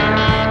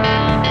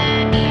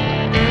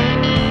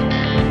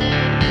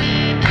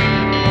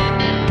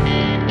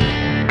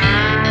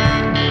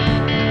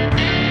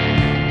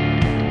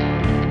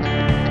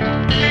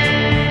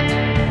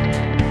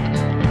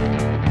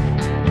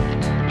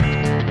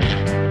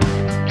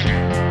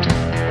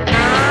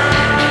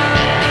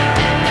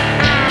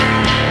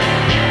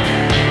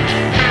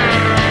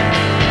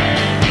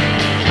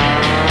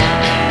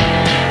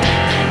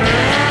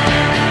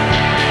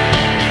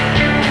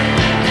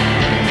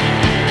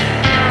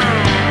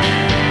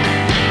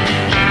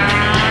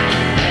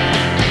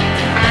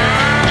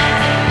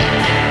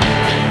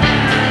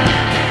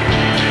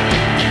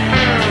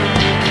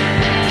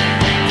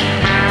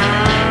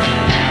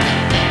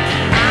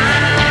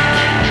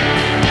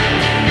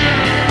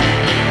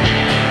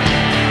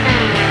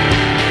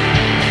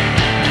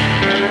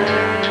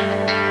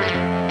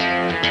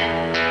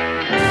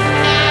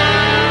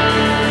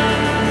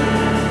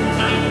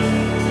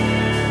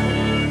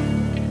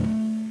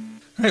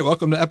right,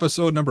 welcome to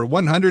episode number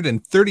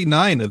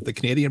 139 of the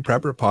Canadian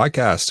Prepper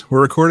Podcast.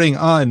 We're recording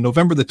on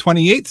November the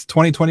 28th,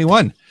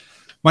 2021.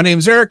 My name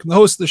is Eric, I'm the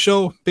host of the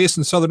show, based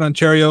in Southern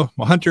Ontario.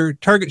 I'm a hunter,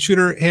 target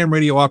shooter, ham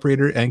radio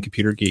operator, and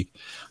computer geek.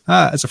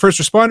 As a first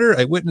responder,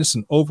 I witnessed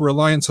an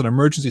over-reliance on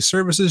emergency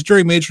services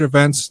during major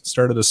events,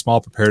 started a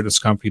small preparedness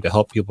company to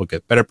help people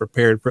get better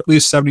prepared for at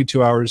least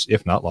 72 hours,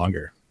 if not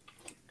longer.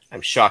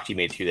 I'm shocked you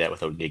made it through that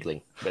without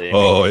giggling. But anyway.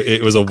 Oh,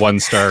 it was a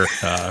one-star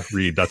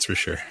read, that's for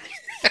sure.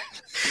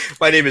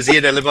 My name is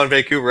Ian. I live on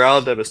Vancouver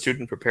Island. I'm a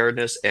student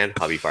preparedness and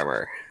hobby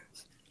farmer.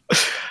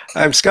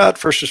 I'm Scott,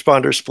 first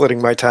responder,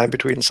 splitting my time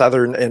between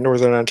Southern and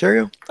Northern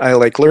Ontario. I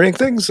like learning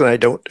things, and I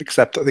don't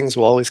accept that things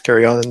will always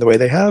carry on in the way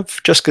they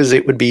have, just because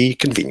it would be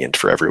convenient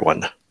for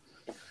everyone.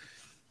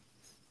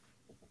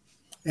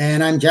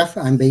 And I'm Jeff.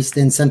 I'm based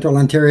in Central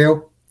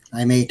Ontario.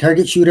 I'm a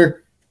target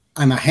shooter.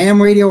 I'm a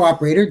ham radio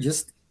operator.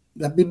 Just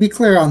let me be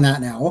clear on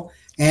that now.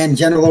 And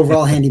general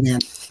overall handyman.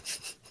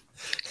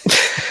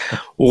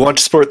 Want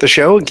to support the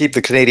show and keep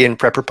the Canadian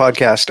Prepper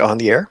Podcast on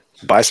the air?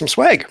 Buy some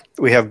swag.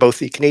 We have both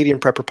the Canadian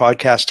Prepper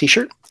Podcast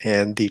t-shirt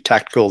and the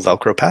tactical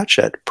Velcro patch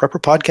at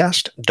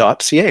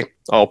prepperpodcast.ca.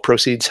 All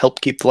proceeds help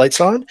keep the lights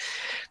on,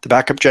 the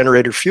backup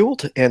generator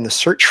fueled, and the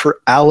search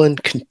for Alan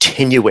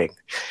continuing.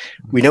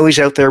 We know he's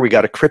out there. We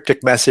got a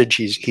cryptic message.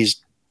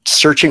 He's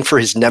searching for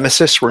his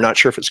nemesis. We're not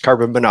sure if it's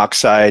carbon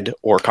monoxide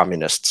or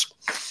communists.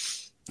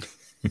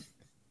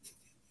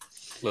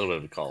 A little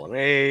bit of column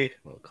A.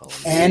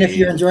 And if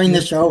you're enjoying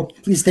the show,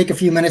 please take a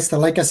few minutes to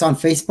like us on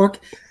Facebook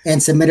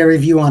and submit a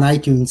review on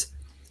iTunes.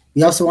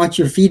 We also want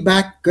your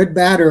feedback, good,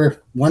 bad,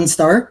 or 1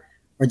 star,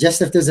 or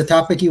just if there's a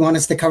topic you want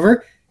us to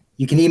cover,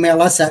 you can email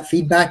us at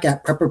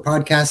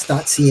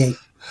feedback@prepperpodcast.ca.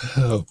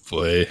 Oh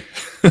boy.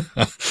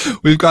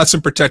 We've got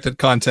some protected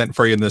content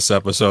for you in this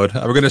episode.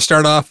 We're going to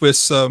start off with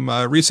some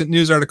recent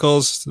news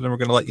articles, and then we're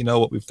going to let you know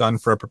what we've done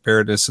for our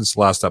preparedness since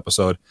the last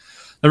episode.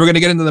 Then we're going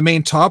to get into the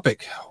main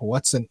topic,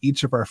 what's in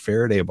each of our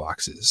Faraday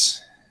boxes,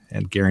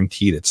 and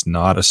guaranteed it's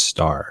not a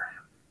star.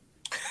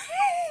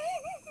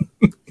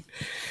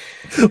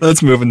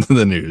 Let's move into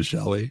the news,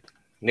 shall we?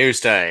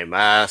 News time.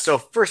 So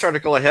first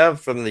article I have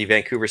from the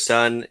Vancouver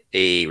Sun,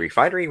 a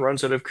refinery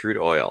runs out of crude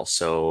oil.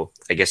 So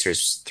I guess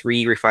there's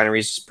 3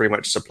 refineries pretty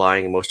much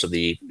supplying most of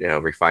the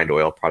refined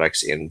oil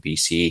products in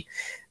BC.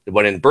 The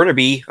one in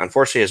Burnaby,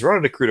 unfortunately, has run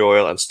out of crude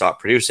oil and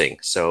stopped producing.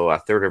 So a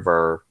third of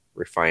our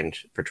refined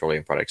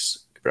petroleum products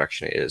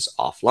production is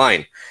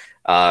offline.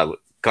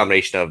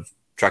 Combination of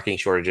trucking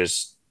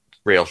shortages,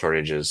 rail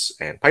shortages,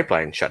 and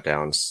pipeline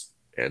shutdowns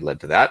led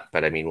to that.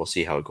 But I mean, we'll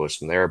see how it goes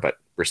from there. But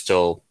we're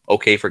still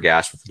okay for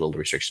gas with little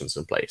restrictions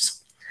in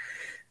place.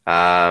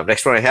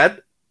 Next one I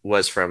had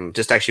was from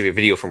just actually a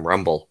video from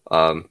Rumble.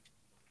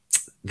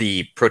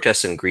 The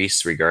protests in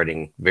Greece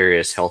regarding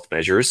various health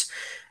measures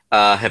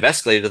have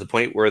escalated to the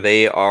point where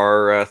they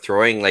are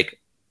throwing like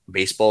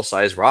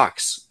baseball-sized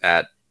rocks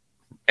at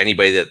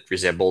anybody that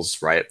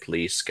resembles riot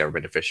police,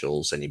 government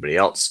officials, anybody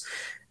else.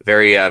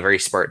 Very, very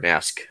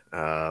Spartan-esque.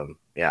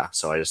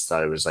 So I just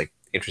thought it was like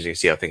interesting to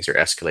see how things are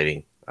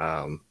escalating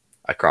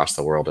across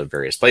the world in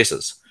various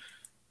places.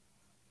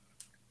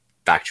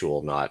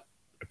 Factual, not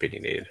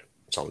opinionated.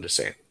 That's all I'm just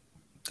saying.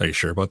 Are you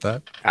sure about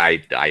that?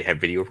 I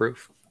have video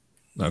proof.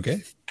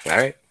 Okay. All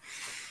right.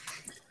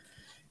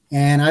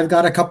 And I've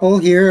got a couple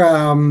here.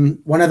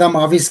 One of them,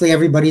 obviously,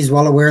 everybody's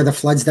well aware of the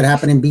floods that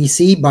happened in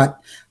BC, but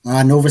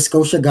Nova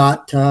Scotia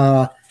got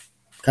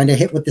kind of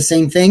hit with the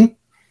same thing.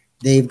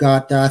 They've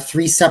got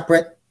 3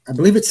 separate, I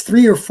believe it's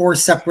 3 or 4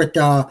 separate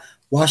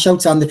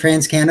washouts on the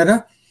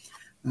Trans-Canada.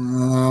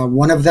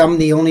 One of them,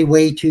 the only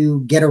way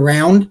to get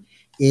around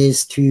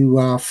is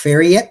to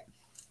ferry it.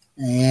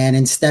 And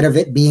instead of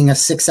it being a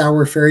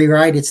 6-hour ferry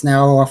ride, it's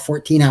now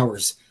 14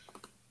 hours.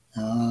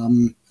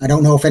 I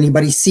don't know if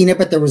anybody's seen it,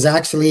 but there was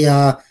actually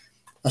a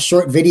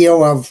short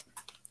video of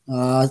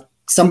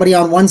somebody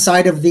on one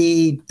side of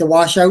the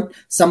washout,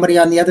 somebody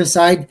on the other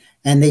side,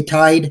 and they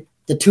tied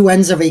the 2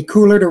 ends of a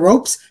cooler to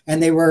ropes,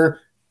 and they were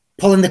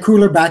pulling the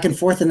cooler back and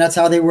forth, and that's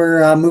how they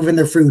were moving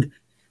their food.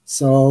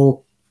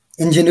 So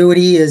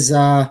ingenuity is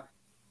top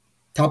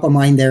of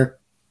mind there.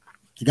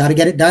 You got to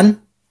get it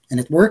done, and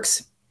it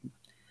works.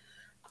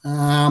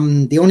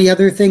 The only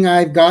other thing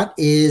I've got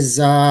is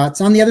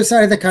it's on the other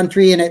side of the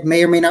country, and it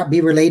may or may not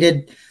be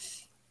related,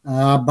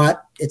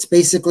 but it's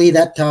basically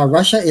that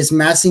Russia is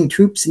massing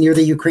troops near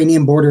the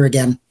Ukrainian border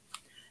again.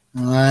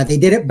 They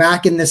did it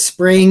back in the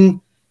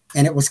spring,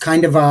 and it was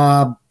kind of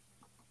I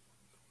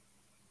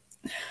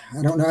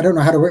don't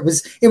know how to word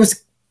it. It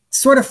was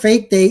sort of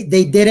fake. They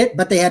did it,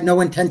 but they had no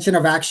intention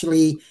of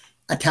actually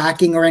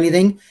attacking or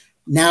anything.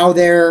 Now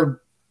they're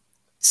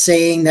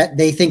saying that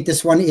they think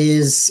this one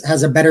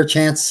has a better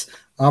chance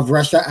of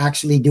Russia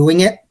actually doing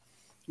it.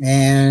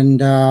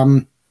 And,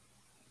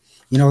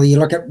 you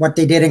look at what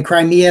they did in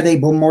Crimea, they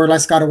more or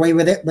less got away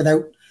with it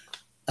without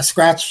a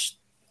scratch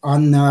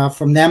on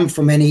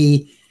from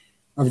any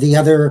of the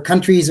other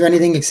countries or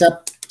anything,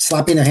 except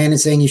slapping their hand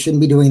and saying you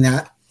shouldn't be doing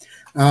that.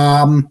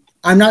 I'm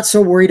not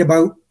so worried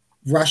about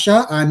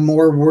Russia. I'm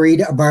more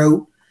worried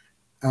about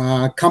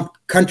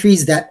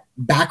countries that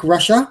back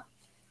Russia,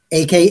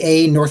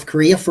 aka North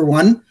Korea for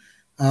one,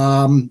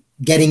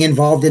 getting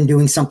involved in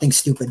doing something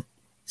stupid.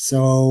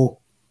 So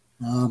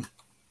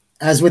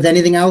as with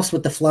anything else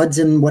with the floods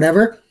and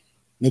whatever,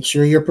 make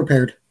sure you're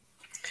prepared.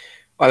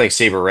 I think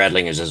saber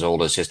rattling is as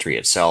old as history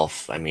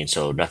itself. I mean,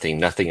 so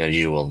nothing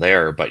unusual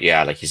there. But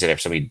yeah, like you said, if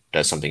somebody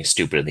does something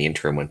stupid in the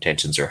interim when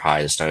tensions are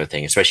high, that's another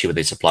thing, especially when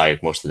they supply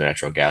most of the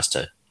natural gas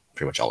to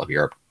pretty much all of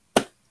Europe.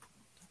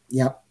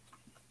 Yep.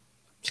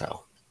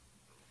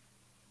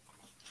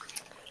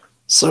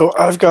 So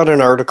I've got an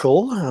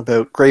article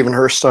about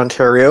Gravenhurst,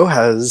 Ontario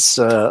has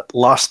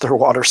lost their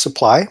water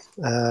supply.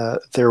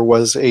 There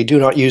was a do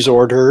not use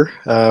order,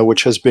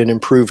 which has been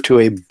improved to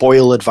a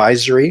boil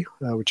advisory,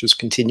 which is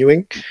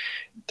continuing.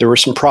 There were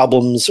some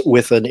problems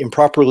with an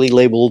improperly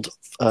labeled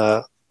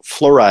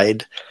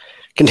fluoride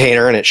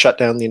container, and it shut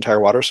down the entire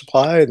water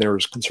supply, and there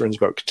was concerns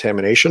about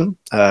contamination.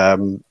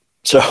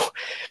 So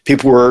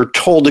people were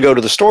told to go to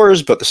the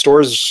stores, but the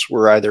stores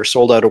were either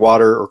sold out of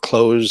water or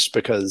closed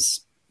because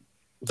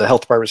the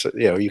health department said,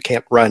 you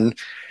can't run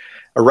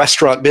a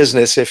restaurant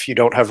business if you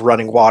don't have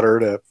running water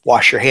to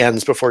wash your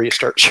hands before you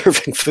start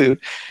serving food.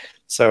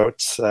 So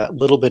it's a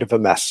little bit of a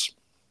mess.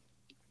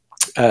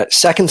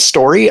 Second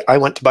story, I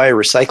went to buy a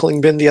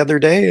recycling bin the other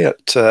day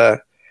at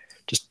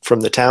just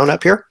from the town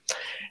up here,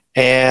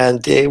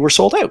 and they were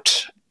sold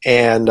out.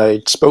 And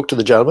I spoke to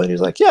the gentleman.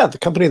 He's like, yeah, the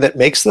company that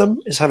makes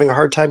them is having a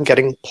hard time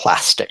getting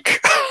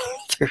plastic.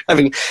 They're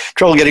having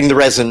trouble getting the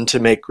resin to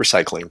make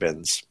recycling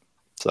bins.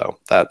 So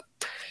that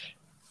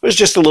was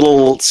just a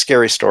little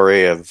scary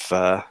story of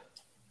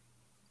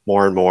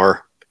more and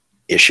more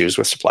issues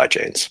with supply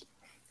chains.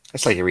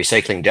 That's like a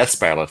recycling death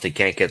spiral. If they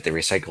can't get the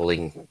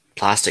recycling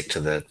plastic to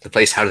the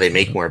place, how do they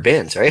make more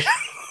bins, right?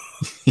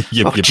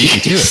 you beat me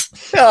to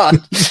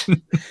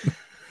it.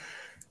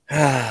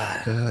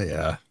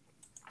 Yeah.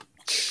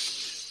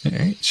 All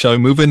right. Shall we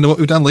move into what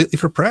we've done lately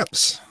for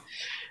preps?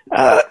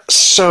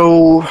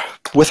 So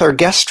with our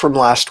guest from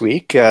last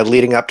week,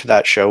 leading up to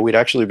that show, we'd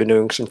actually been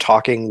doing some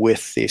talking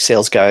with the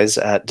sales guys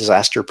at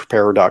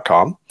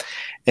disasterpreparer.com,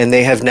 and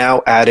they have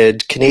now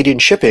added Canadian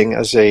shipping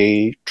as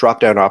a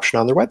drop-down option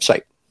on their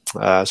website.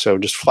 So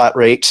just flat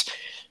rate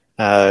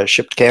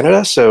shipped to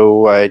Canada.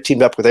 So I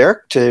teamed up with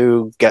Eric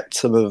to get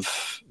some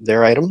of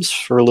their items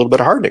for a little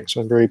bit of hardening.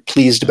 So I'm very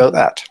pleased about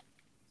that.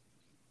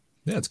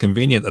 Yeah, it's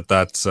convenient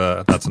that's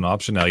an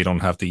option now. You don't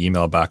have to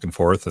email back and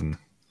forth and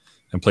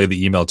play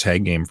the email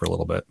tag game for a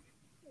little bit.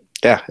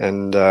 Yeah,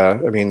 and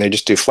they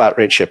just do flat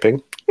rate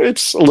shipping.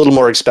 It's a little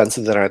more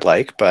expensive than I'd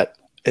like, but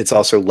it's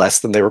also less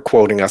than they were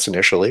quoting us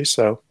initially,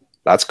 so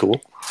that's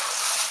cool.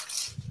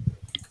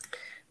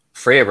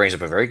 Freya brings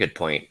up a very good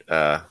point.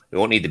 We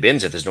won't need the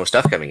bins if there's no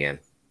stuff coming in.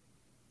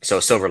 So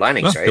silver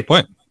linings, right? Good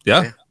point.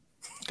 Yeah.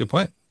 Good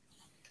point.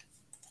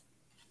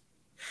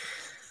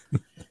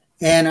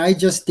 And I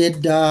just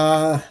did,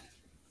 I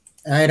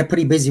had a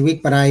pretty busy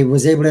week, but I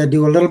was able to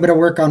do a little bit of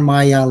work on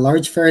my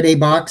large Faraday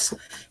box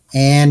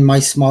and my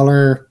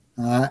smaller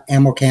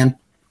ammo can.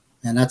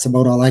 And that's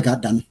about all I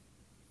got done.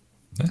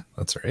 Yeah,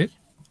 that's all right.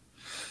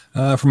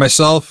 For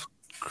myself,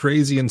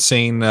 crazy,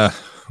 insane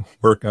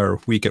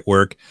week at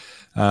work.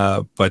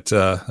 But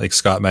like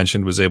Scott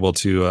mentioned, was able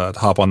to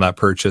hop on that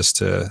purchase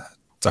to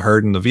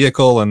harden the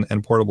vehicle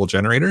and portable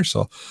generator.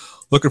 So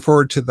looking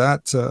forward to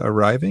that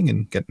arriving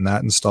and getting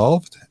that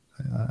installed.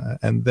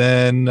 And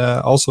then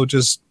also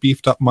just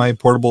beefed up my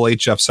portable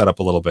HF setup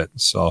a little bit.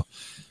 So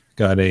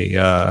got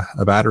a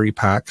battery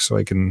pack so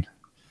I can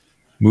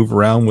move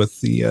around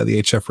with the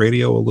HF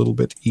radio a little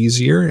bit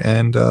easier,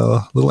 and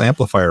a little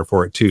amplifier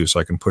for it too, so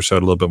I can push out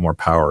a little bit more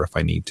power if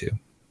I need to.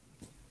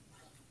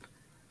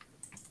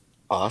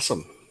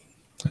 Awesome.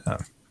 Yeah.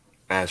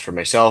 As for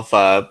myself,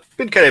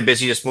 been kind of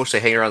busy, just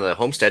mostly hanging around the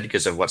homestead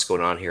because of what's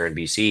going on here in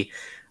BC.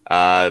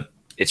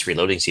 It's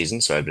reloading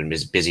season, so I've been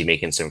busy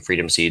making some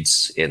freedom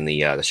seeds in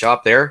the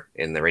shop there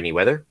in the rainy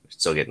weather.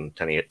 Still getting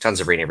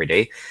tons of rain every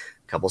day.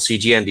 A couple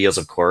CGN deals,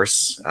 of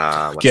course.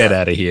 Get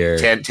out of here.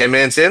 10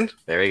 minutes in.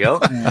 There you go.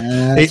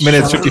 8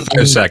 minutes,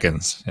 55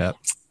 seconds. Yeah.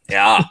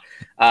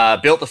 Yeah.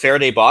 Built the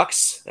Faraday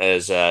box,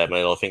 as my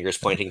little finger's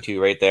pointing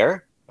to right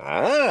there. Look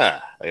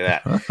at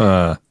that.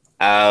 Uh-huh.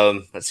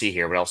 Let's see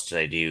here. What else did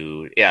I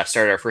do? Yeah,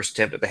 started our first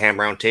attempt at the ham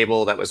round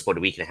table. That was about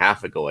a week and a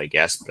half ago, I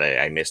guess, but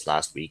I missed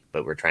last week.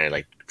 But we're trying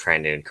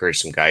to encourage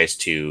some guys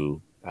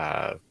to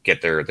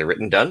get their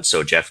written done.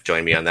 So Jeff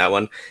joined me on that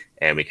one,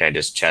 and we kind of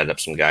just chatted up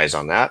some guys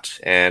on that.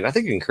 And I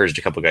think we encouraged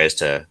a couple guys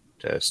to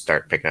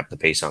start picking up the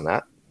pace on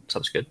that.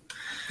 Sounds good.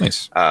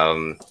 Nice.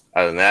 Other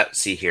than that,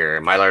 see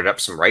here, Mylared up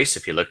some rice.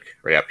 If you look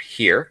right up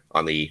here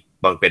on the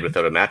bunk bed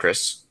without a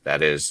mattress,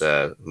 that is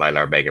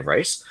Mylar bag of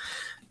rice.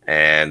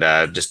 And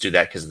just do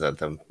that because of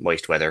the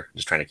moist weather.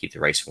 Just trying to keep the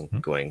rice from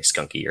going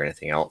skunky or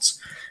anything else.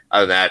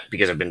 Other than that,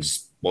 because I've been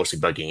just mostly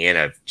bugging in,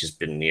 I've just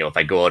been, if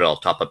I go out, I'll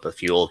top up the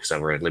fuel because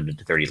we're limited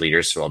to 30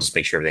 liters. So I'll just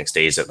make sure everything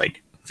stays at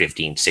like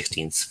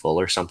 15/16 full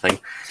or something.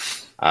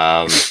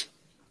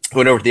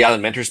 Went over to the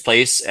Island Mentor's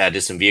place,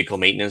 did some vehicle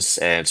maintenance,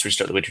 and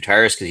switched out the winter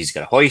tires because he's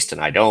got a hoist and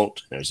I don't.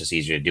 And it was just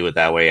easier to do it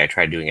that way. I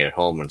tried doing it at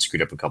home and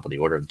screwed up a couple of the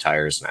order of the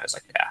tires, and I was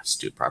like, yeah, let's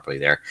do it properly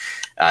there.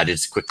 Did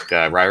a quick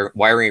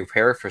wiring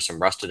repair for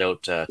some rusted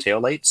out tail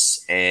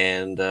lights,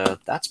 and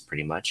that's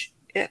pretty much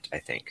it, I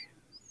think.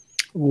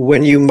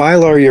 When you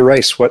Mylar your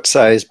rice, what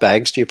size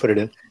bags do you put it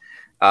in?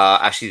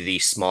 Actually, the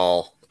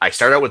small. I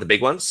started out with the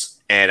big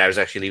ones, and I was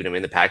actually leaving them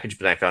in the package,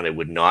 but I found it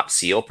would not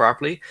seal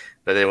properly.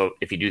 But then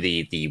if you do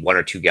the 1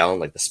 or 2 gallon,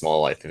 like the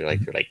small, I think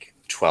they're like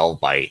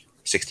 12 by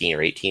 16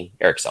 or 18.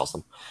 Eric sells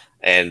them,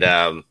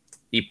 and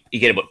you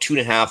get about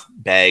 2.5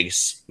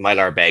 bags,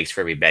 Mylar bags for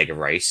every bag of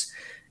rice,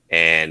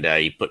 and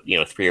you put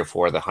 3 or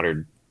 4 of the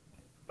 100,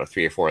 or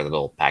 3 or 4 of the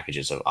little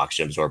packages of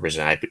oxygen absorbers,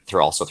 and I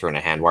also throw in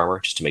a hand warmer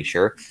just to make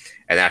sure.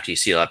 And after you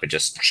seal up, it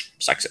just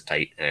sucks it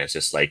tight, and it's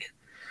just like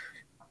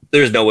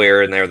there's no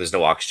air in there, there's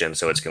no oxygen,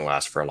 so it's going to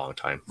last for a long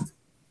time.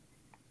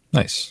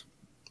 Nice.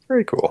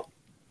 Very cool.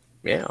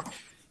 Yeah.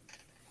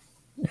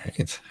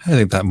 Right. I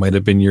think that might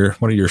have been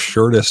one of your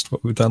shortest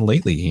what we've done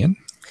lately, Ian.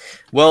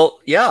 Well,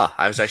 yeah,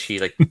 I was actually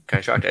kind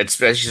of shocked.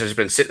 Especially since I've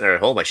been sitting there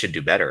at home, I should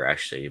do better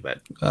actually.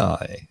 But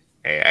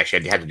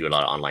actually, I had to do a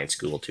lot of online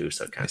school too,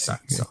 so it kind of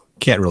sucks. So.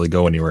 Can't really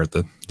go anywhere at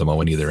the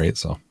moment either, right?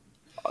 So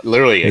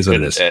literally,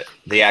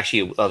 the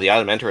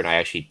Island Mentor and I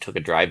actually took a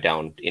drive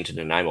down into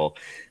Nanaimo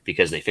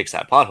because they fixed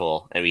that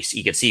pothole, and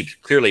you could see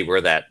clearly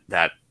where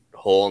that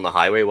hole in the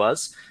highway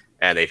was.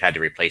 And they've had to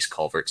replace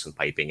culverts and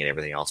piping and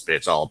everything else, but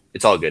it's all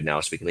good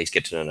now, so we can at least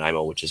get to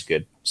Nanaimo, which is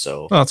good.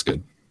 So that's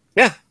good.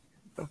 Yeah,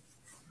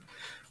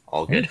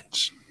 all good.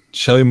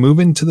 Shall we move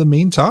into the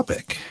main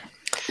topic?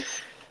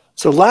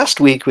 So last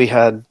week we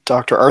had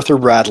Dr. Arthur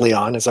Bradley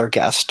on as our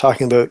guest,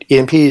 talking about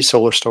EMP,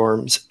 solar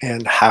storms,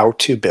 and how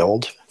to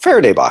build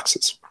Faraday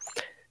boxes.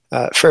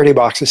 Faraday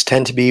boxes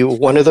tend to be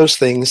one of those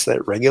things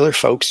that regular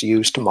folks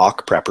use to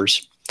mock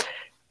preppers.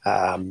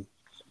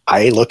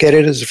 I look at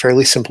it as a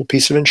fairly simple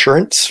piece of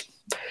insurance.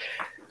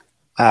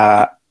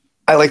 I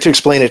like to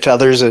explain it to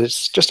others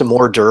as just a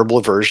more durable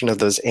version of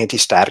those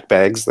anti-static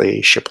bags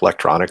they ship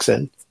electronics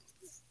in.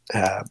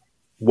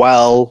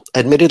 While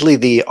admittedly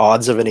the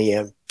odds of an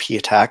EMP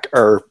attack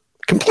are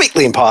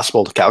completely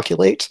impossible to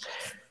calculate,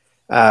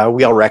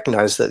 we all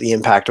recognize that the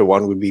impact of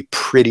one would be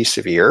pretty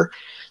severe.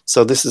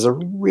 So this is a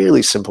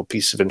really simple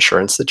piece of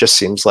insurance that just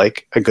seems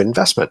like a good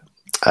investment.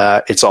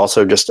 It's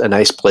also just a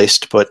nice place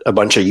to put a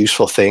bunch of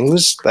useful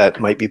things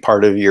that might be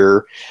part of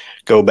your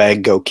go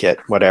bag, go kit,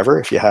 whatever.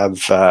 If you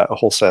have a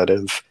whole set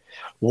of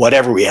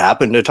whatever we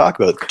happen to talk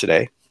about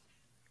today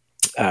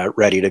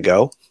ready to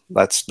go,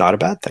 that's not a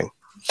bad thing.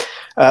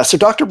 So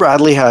Dr.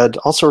 Bradley had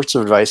all sorts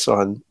of advice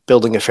on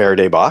building a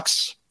Faraday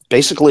box.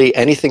 Basically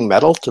anything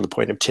metal to the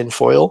point of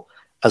tinfoil,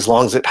 as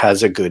long as it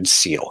has a good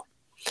seal.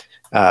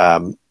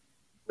 The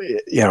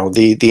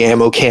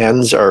ammo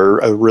cans are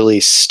a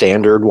really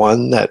standard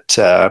one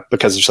that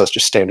because they're such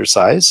a standard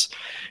size.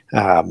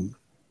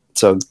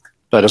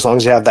 But as long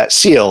as you have that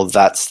seal,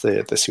 that's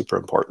the super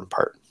important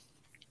part.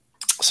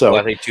 So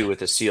I think too with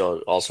the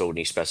seal also when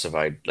you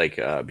specified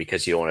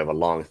because you don't have a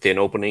long thin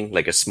opening,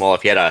 like a small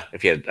if you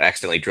had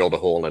accidentally drilled a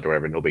hole in it or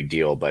whatever, no big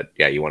deal. But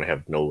yeah, you want to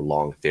have no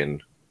long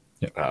thin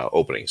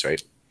openings,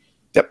 right?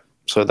 Yep.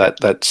 So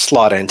that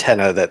slot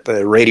antenna that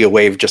the radio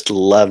wave just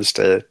loves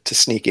to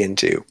sneak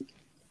into.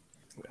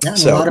 Yeah,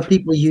 and a lot of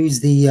people use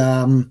the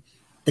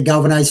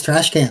galvanized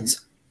trash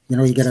cans.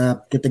 You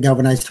gotta get the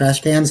galvanized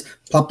trash cans,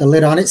 pop the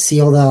lid on it,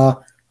 seal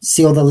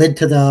the lid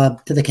to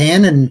the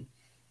can, and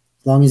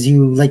as long as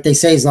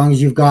as long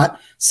as you've got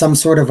some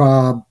sort of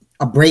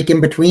a break in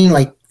between,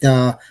 like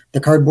the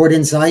cardboard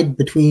inside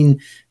between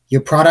your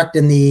product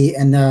and the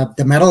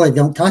metal that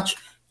don't touch,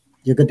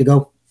 you're good to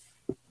go.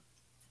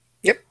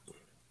 Yep.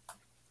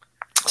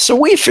 So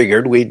we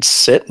figured we'd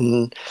sit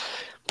and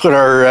put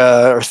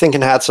our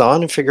thinking hats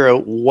on and figure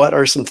out what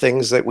are some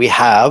things that we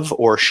have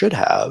or should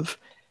have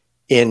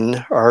in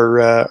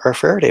our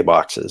Faraday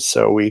boxes.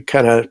 So we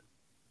kind of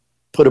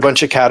put a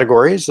bunch of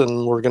categories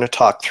and we're going to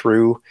talk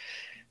through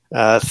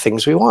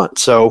things we want.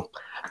 So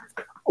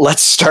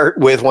let's start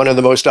with one of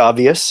the most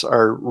obvious,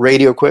 our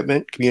radio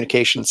equipment,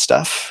 communication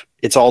stuff.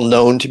 It's all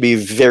known to be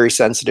very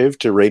sensitive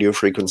to radio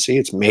frequency.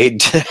 It's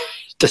made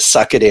to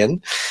suck it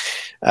in.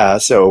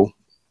 So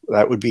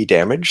that would be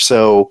damage.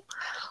 So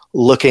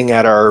looking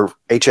at our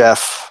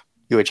HF,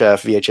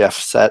 UHF, VHF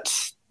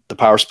sets, the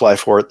power supply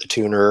for it, the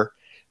tuner,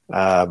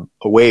 a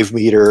wave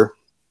meter,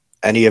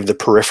 any of the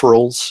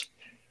peripherals,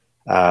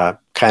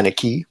 kind of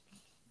key.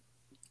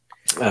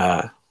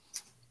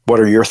 What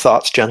are your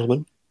thoughts,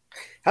 gentlemen?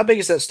 How big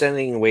is that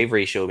standing wave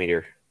ratio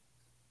meter?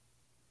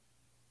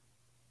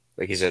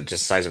 Like, is it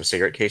just the size of a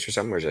cigarette case or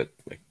something, or is it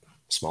like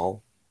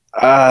small?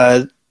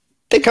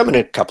 They come in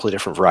a couple of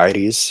different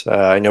varieties.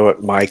 I know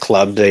at my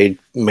club they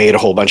made a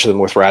whole bunch of them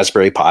with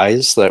Raspberry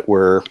Pis that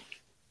were,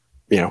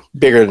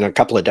 bigger than a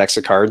couple of decks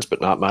of cards,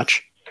 but not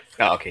much.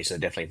 Oh, okay, so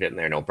definitely fit in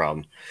there, no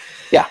problem.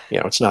 Yeah,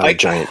 it's not a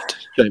giant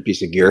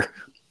piece of gear.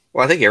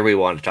 Well, I think everybody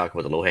wanted to talk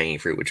about the low-hanging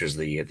fruit, which was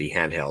the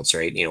handhelds,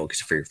 right? You know, 'cause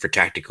for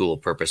tactical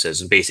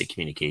purposes and basic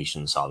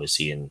communications,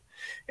 obviously, and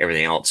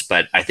everything else.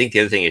 But I think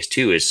the other thing is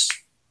too is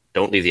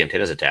don't leave the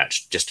antennas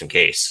attached, just in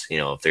case. You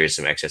know, if there is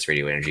some excess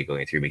radio energy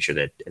going through, make sure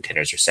that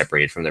antennas are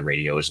separated from the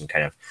radios and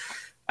kind of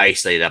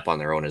isolated up on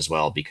their own as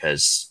well.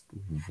 Because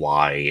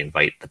why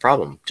invite the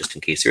problem, just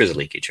in case there is a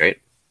leakage, right?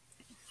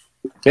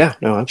 Yeah,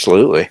 no,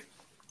 absolutely.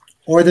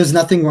 Or there's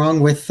nothing wrong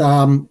with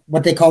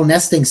what they call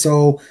nesting.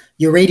 So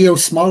your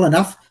radio's small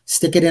enough,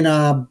 stick it in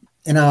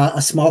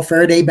a small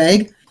Faraday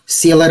bag,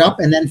 seal it up,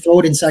 and then throw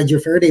it inside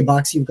your Faraday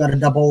box. You've got a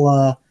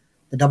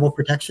double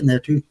protection there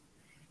too.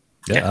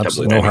 Yeah,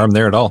 absolutely no harm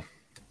there at all.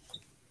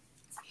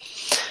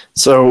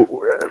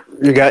 So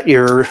you got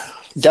your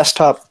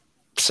desktop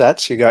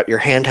sets, you got your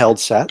handheld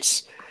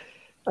sets,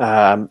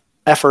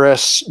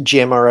 FRS,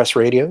 GMRS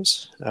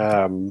radios.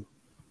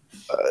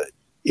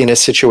 In a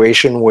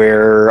situation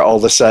where all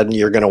of a sudden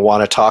you're going to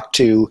want to talk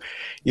to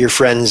your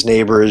friends,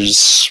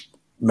 neighbors,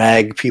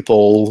 mag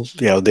people,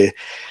 you know, the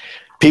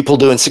people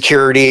doing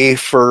security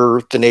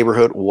for the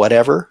neighborhood,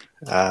 whatever,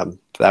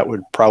 that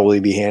would probably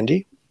be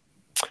handy.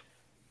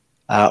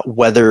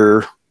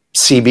 Whether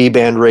CB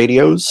band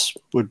radios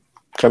would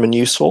come in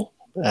useful.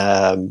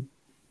 That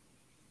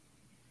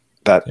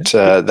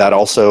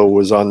also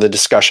was on the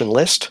discussion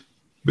list.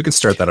 We could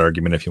start that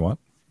argument if you want.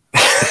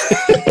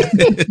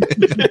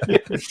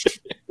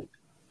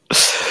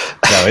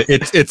 No,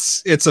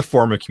 it's a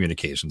form of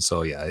communication.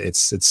 So yeah,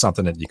 it's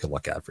something that you can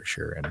look at for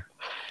sure. And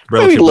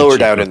maybe lower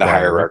down in the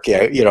hierarchy.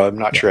 You know, I'm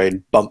not sure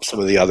I'd bump some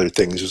of the other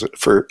things up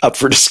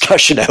for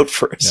discussion out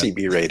for a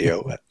CB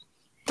radio.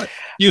 But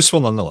useful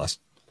nonetheless.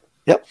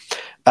 Yep.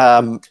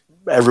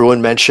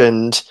 Everyone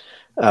mentioned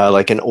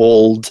like an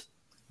old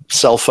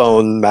cell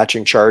phone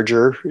matching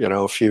charger. You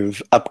know, if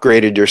you've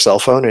upgraded your cell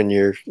phone and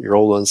your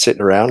old one's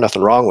sitting around,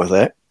 nothing wrong with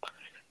it.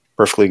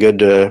 Perfectly good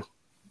to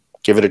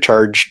give it a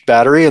charged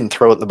battery and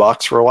throw it in the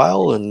box for a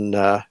while. And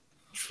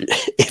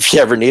if you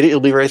ever need it, you'll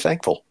be very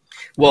thankful.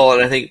 Well,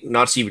 and I think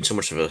not even so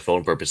much for the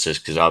phone purposes,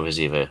 because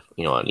obviously if an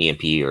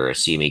EMP or a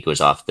CME goes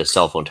off, the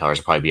cell phone towers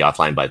will probably be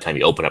offline by the time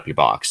you open up your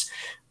box.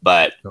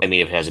 But I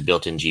mean, if it has a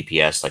built-in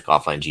GPS, like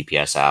offline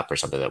GPS app or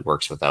something that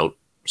works without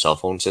cell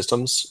phone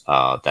systems,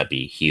 that'd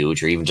be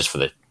huge. Or even just for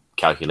the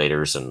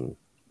calculators and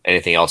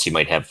anything else you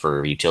might have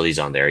for utilities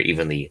on there,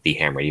 even the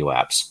ham radio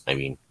apps. I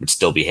mean, would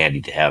still be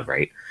handy to have,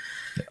 right?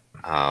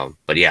 Yeah.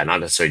 But yeah, not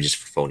necessarily just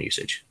for phone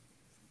usage.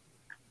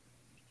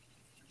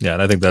 Yeah,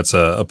 and I think that's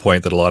a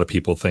point that a lot of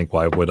people think,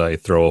 why would I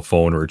throw a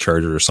phone or a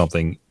charger or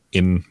something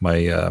in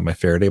my my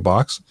Faraday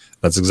box?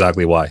 That's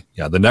exactly why.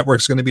 Yeah, the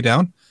network's going to be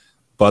down,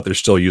 but there's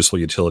still useful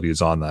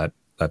utilities on that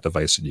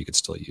device that you could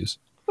still use.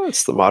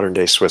 It's the modern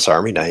day Swiss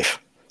Army knife.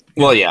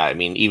 Well, yeah, I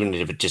mean, even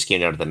if it just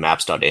came out of the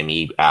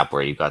Maps.me app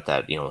where you've got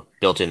that,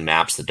 built-in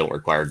maps that don't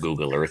require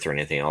Google Earth or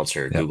anything else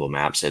or Google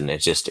Maps, and it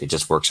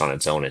just works on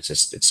its own.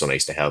 It's so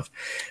nice to have.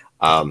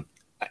 And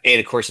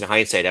of course, in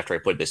hindsight, after I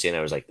put this in,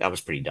 I was like, that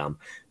was pretty dumb.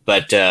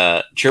 But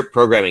chirp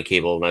programming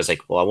cable, and I was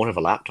like, well, I won't have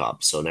a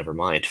laptop, so never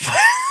mind.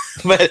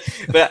 but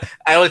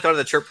I only thought of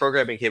the chirp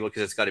programming cable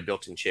because it's got a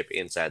built-in chip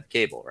inside the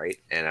cable, right?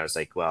 And I was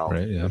like, well,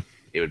 right, yeah,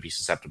 it would be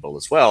susceptible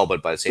as well.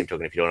 But by the same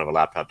token, if you don't have a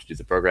laptop to do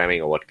the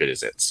programming, well, what good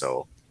is it?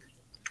 So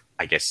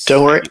I guess.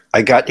 Don't worry,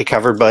 I got you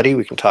covered, buddy.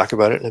 We can talk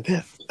about it in a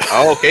bit.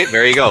 Oh, okay,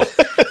 there you go.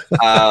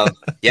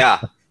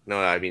 Yeah. No,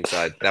 I mean,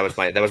 so that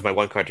was my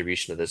one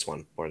contribution to this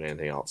one more than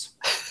anything else.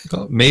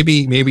 Well, maybe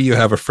you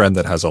have a friend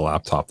that has a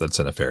laptop that's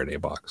in a Faraday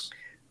box,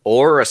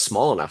 or a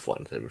small enough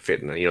one that would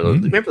fit in.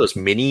 Remember those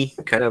mini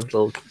kind of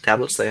little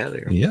tablets they had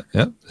there? Yeah,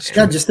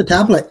 just a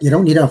tablet. You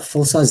don't need a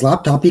full size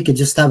laptop. You could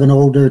just have an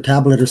older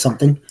tablet or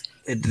something.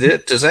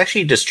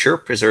 Does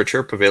Chirp? Is there a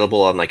Chirp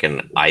available on like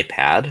an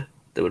iPad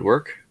that would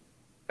work?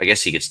 I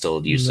guess you could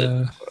still use it.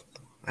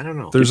 I don't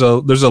know. There's a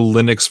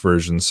Linux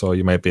version, so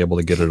you might be able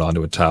to get it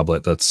onto a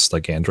tablet that's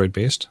like Android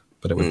based,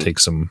 but it would take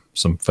some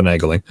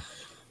finagling.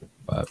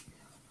 But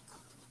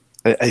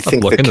I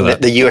think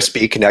the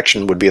USB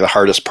connection would be the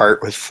hardest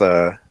part with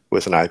an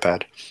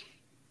iPad.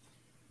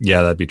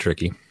 Yeah, that'd be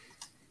tricky.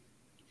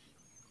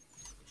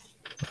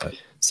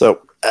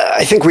 So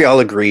I think we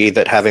all agree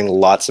that having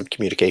lots of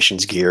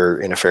communications gear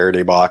in a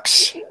Faraday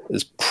box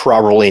is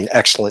probably an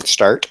excellent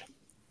start.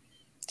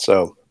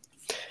 So.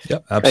 Yeah,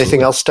 absolutely.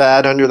 Anything else to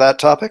add under that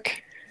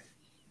topic?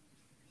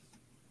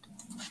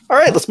 All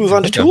right, let's move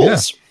on to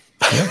tools.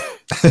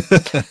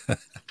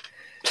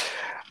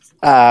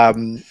 Yeah.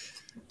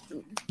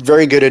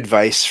 Very good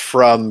advice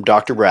from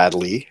Dr.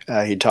 Bradley.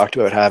 He talked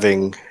about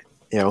having,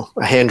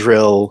 a hand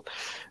drill,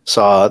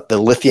 saw the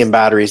lithium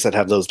batteries that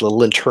have those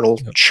little internal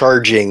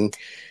charging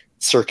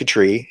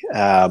circuitry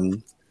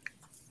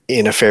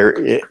in a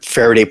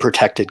Faraday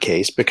protected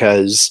case,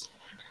 because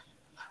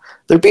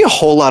there'd be a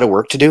whole lot of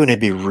work to do, and it'd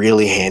be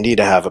really handy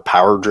to have a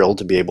power drill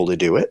to be able to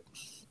do it.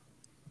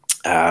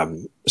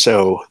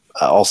 So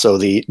also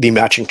the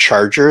matching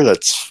charger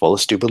that's full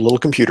of stupid little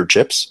computer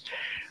chips.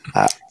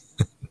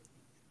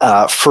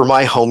 For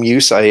my home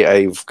use,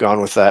 I've gone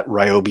with that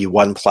Ryobi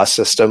One Plus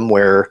system,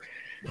 where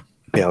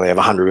they have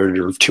 100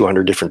 or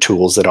 200 different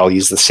tools that all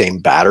use the same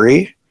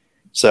battery.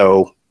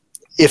 So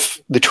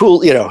if the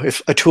tool,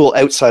 if a tool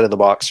outside of the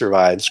box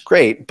survives,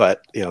 great,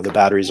 but the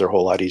batteries are a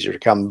whole lot easier to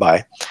come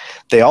by.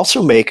 They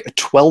also make a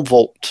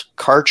 12-volt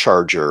car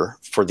charger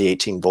for the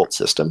 18-volt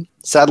system.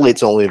 Sadly,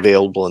 it's only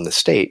available in the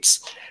States,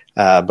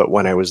 but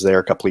when I was there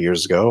a couple of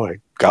years ago, I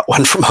got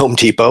one from Home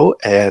Depot,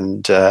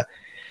 and the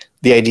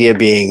idea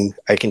being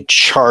I can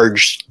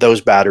charge those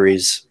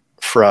batteries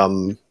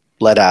from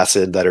lead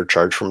acid that are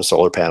charged from a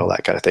solar panel,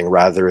 that kind of thing,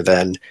 rather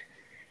than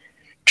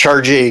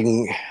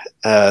charging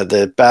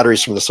the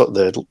batteries from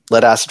the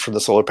lead acid from the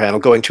solar panel,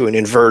 going to an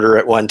inverter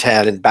at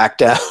 110 and back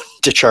down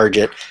to charge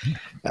it.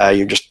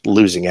 You're just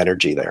losing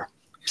energy there.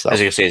 So,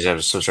 as you say, is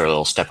there some sort of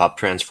little step-up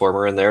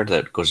transformer in there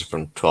that goes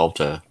from 12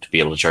 to be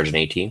able to charge an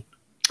 18?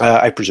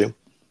 I presume.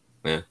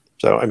 Yeah.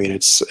 So, I mean,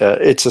 it's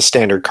a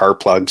standard car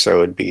plug,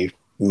 so it'd be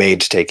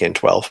made to take in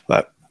 12,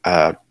 but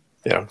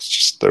it's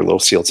just their little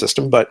sealed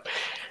system. But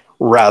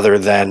rather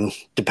than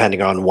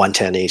depending on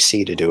 110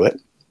 AC to do it,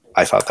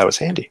 I thought that was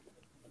handy.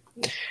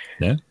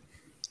 Yeah.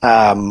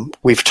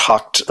 We've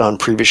talked on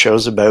previous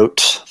shows about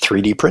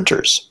 3D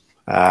printers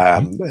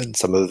and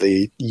some of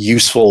the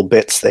useful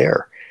bits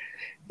there.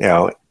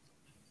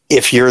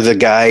 If you're the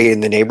guy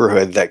in the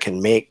neighborhood that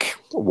can make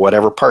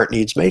whatever part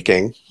needs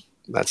making,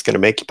 that's going to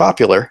make you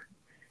popular.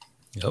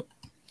 Yep.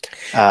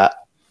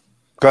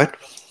 Go ahead.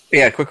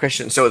 Yeah, quick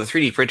question. So the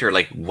 3D printer,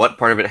 like what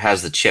part of it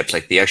has the chips?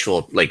 Like the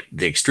actual, like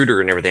the extruder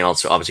and everything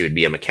else obviously would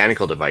be a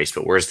mechanical device,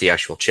 but where's the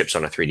actual chips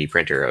on a 3D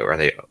printer? Or are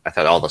they, I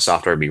thought all the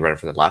software would be running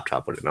from the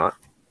laptop, would it not?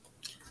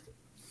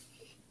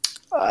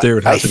 There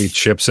would have to be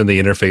chips in the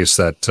interface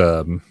that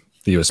the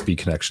USB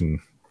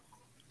connection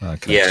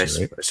connects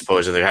to, right? I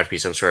suppose there'd have to be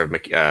some sort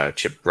of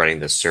chip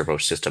running the servo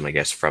system, I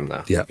guess, from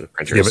the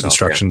printer Give it itself,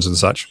 instructions and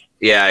such.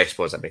 Yeah, I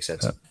suppose that makes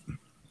sense. Yeah.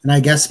 And I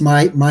guess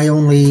my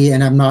only,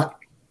 and I'm not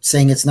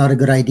saying it's not a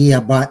good idea,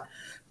 but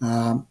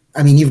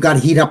I mean, you've got to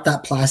heat up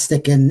that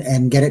plastic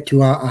and get it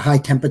to a high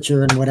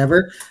temperature and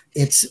whatever.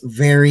 It's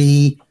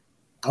very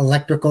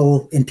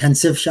electrical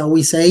intensive, shall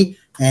we say.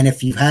 And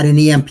if you've had an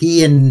EMP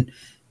and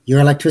your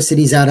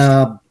electricity's at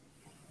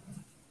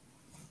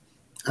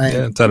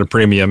it's at a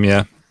premium,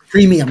 yeah.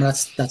 Premium,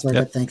 that's what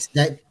I thanks.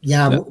 Would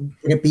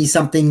it be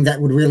something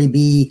that would really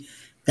be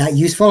that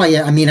useful?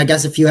 I mean, I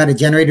guess if you had a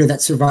generator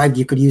that survived,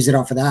 you could use it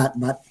off of that,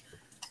 but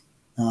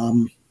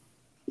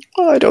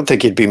I don't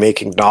think you'd be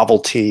making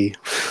novelty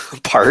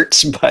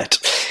parts, but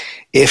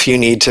if you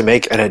need to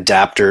make an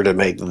adapter to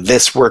make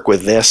this work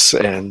with this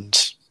and,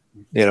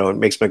 it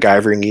makes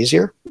MacGyvering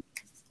easier,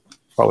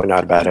 probably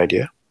not a bad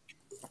idea.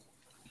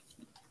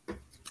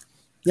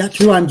 Yeah,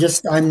 true. I'm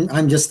just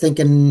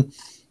thinking,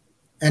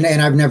 and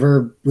I've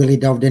never really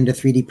delved into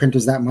 3D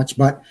printers that much,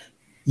 but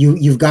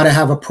you've got to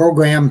have a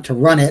program to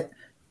run it.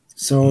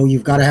 So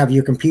you've got to have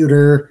your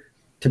computer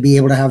to be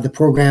able to have the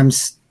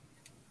programs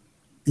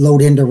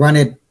load in to run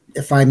it,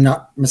 if I'm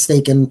not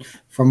mistaken,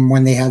 from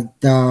when they had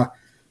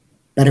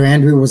Better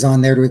Andrew was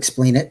on there to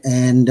explain it.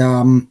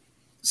 And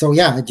so,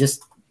 yeah, it'd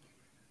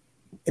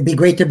be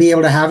great to be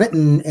able to have it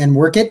and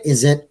work it.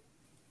 Is it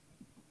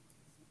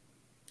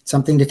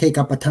something to take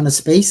up a ton of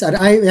space?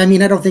 I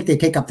mean, I don't think they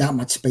take up that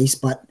much space,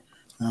 but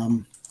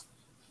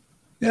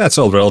it's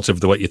all relative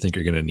to what you think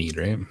you're going to need,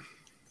 right?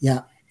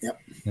 Yeah. Yep.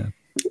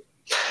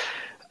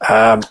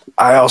 Yeah.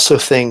 I also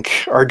think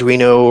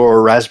Arduino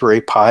or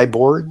Raspberry Pi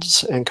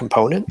boards and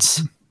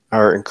components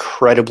are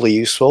incredibly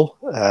useful.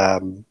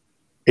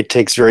 It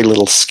takes very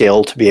little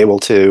skill to be able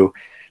to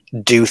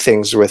do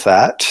things with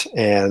that.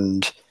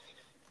 And,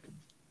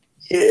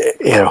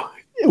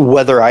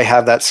 whether I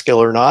have that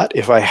skill or not,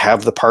 if I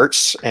have the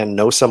parts and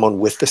know someone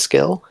with the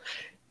skill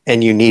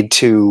and you need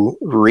to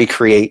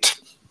recreate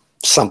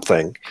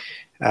something,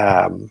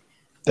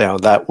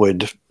 that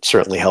would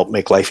certainly help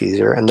make life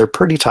easier. And they're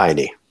pretty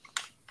tiny.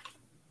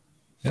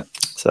 Yeah.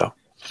 So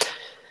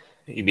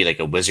you'd be like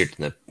a wizard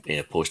in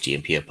a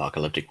post-EMP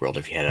apocalyptic world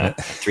if you had a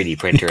 3D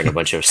printer and a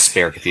bunch of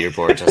spare computer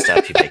boards and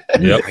stuff. You'd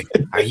be like,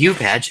 are you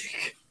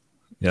magic?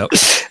 Yep.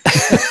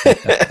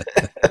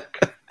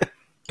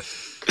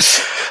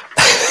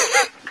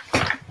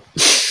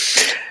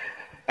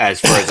 As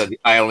far as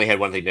I only had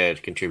one thing to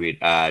contribute,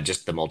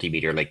 just the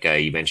multimeter, like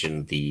you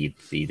mentioned the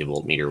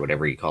voltmeter,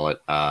 whatever you call it.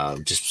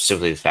 Just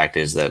simply the fact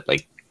is that,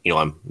 like,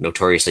 I'm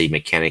notoriously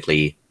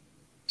mechanically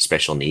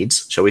special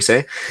needs, shall we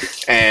say,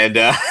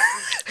 and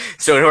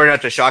so in order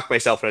not to shock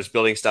myself when I was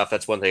building stuff,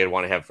 that's one thing I'd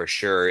want to have for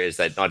sure, is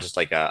that not just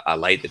like a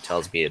light that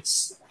tells me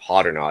it's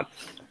hot or not.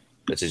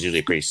 This is usually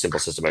a pretty simple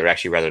system. I'd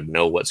actually rather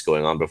know what's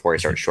going on before I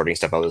start shorting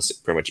stuff out. It's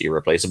pretty much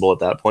irreplaceable at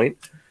that point.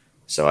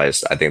 So I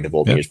think the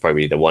voltmeter is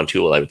probably the one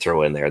tool I would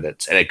throw in there, and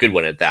a good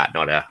one at that,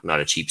 not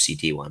a cheap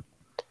CT one.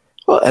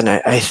 Well, and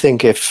I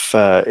think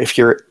if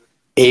you're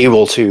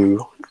able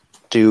to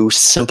do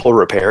simple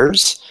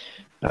repairs,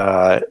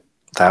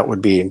 that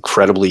would be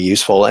incredibly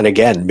useful, and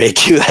again,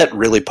 make you that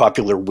really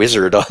popular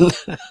wizard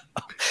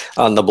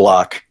on the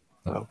block.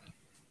 So.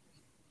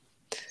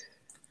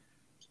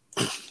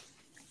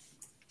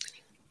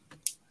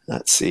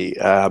 Let's see.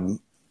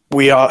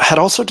 We had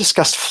also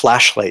discussed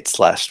flashlights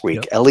last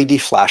week. Yep.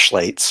 LED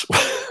flashlights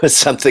was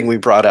something we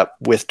brought up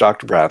with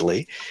Dr.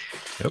 Bradley.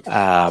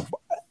 Yep.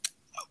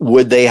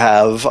 Would they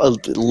have a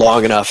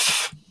long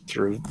enough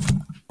through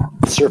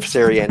surface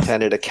area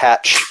antenna to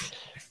catch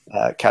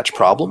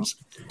problems?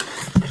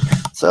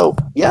 So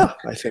yeah,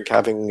 I think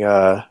having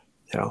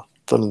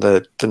some of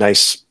the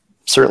nice,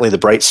 certainly the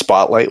bright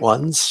spotlight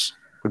ones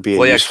would be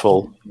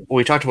useful.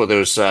 We talked about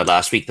those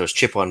last week, those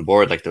chip on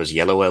board, like those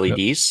yellow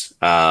LEDs.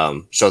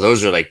 Yep. So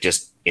those are like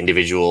just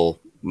individual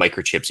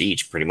microchips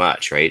each, pretty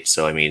much, right?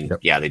 So I mean,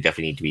 yeah, they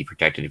definitely need to be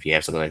protected if you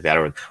have something like that,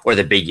 or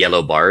the big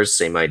yellow bars,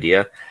 same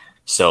idea.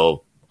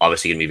 So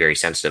obviously going to be very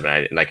sensitive.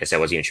 And like I said, I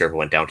wasn't even sure if it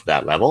went down to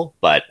that level,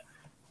 but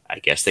I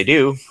guess they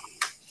do.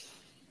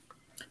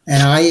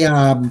 And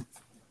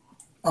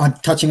I,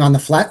 touching on the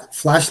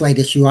flashlight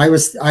issue, I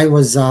was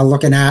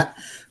looking at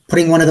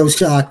putting one of those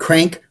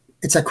crank.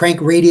 It's a crank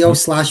radio /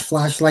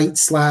 flashlight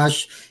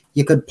 /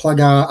 you could plug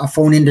a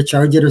phone in to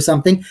charge it or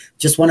something.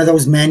 Just one of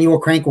those manual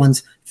crank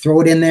ones. Throw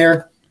it in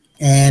there,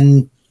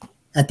 and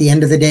at the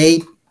end of the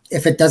day,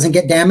 if it doesn't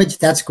get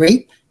damaged, that's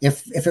great.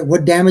 If it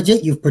would damage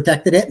it, you've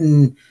protected it,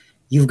 and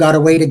you've got a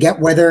way to get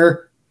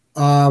weather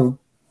through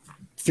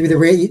the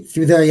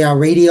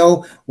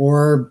radio,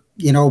 or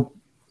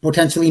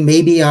potentially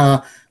maybe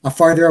a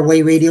farther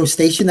away radio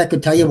station that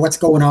could tell you what's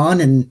going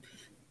on, and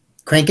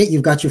crank it.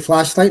 You've got your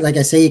flashlight. Like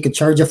I say, you could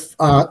charge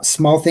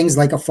small things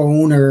like a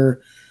phone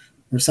or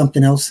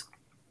something else.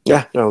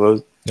 Yeah,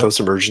 no, those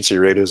emergency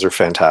radios are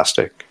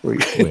fantastic. We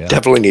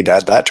definitely need to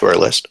add that to our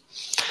list.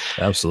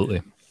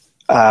 Absolutely.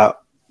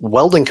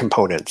 Welding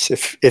components.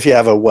 If you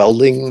have a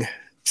welding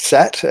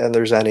set and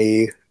there's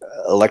any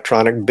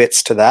electronic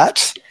bits to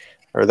that,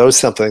 are those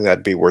something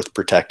that'd be worth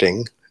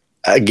protecting?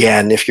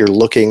 Again, if you're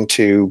looking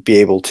to be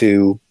able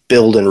to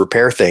build and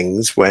repair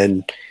things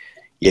when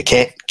you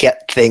can't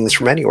get things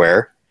from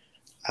anywhere,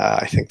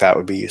 I think that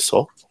would be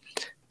useful.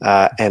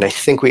 And I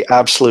think we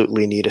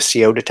absolutely need a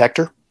CO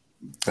detector.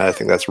 I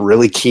think that's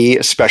really key,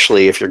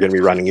 especially if you're going to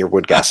be running your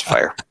wood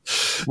gasifier.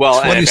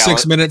 Well,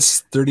 26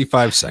 minutes,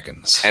 35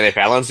 seconds. And if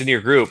Alan's in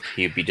your group,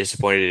 he'd be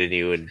disappointed in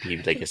you, and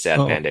he'd like a sad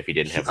panda if he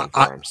didn't have one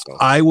for him. So.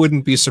 I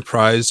wouldn't be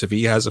surprised if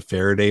he has a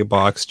Faraday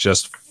box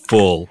just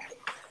full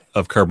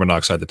of carbon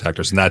monoxide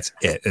detectors, and that's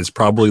it. It's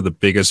probably the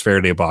biggest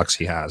Faraday box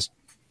he has.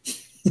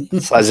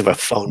 The size of a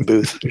phone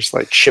booth. There's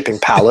like shipping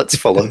pallets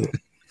full of.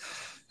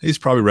 He's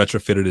probably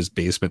retrofitted his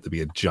basement to be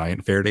a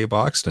giant Faraday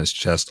box, and it's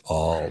just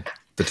all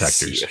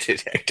detectors.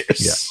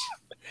 Yeah.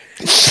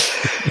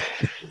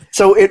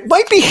 So it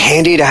might be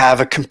handy to have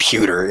a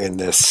computer in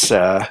this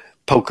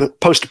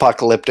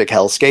post-apocalyptic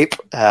hellscape.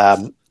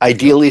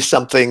 Ideally,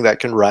 something that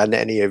can run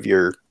any of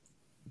your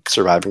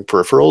surviving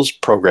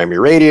peripherals, program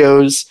your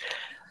radios.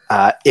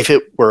 If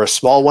it were a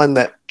small one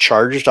that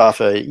charged off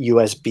a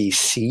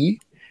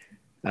USB-C,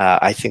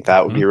 I think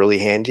that would be really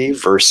handy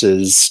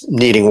versus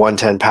needing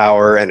 110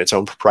 power and its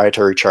own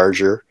proprietary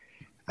charger.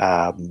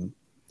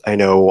 I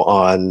know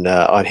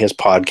on his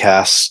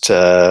podcast,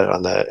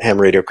 on the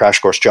Ham Radio Crash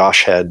Course,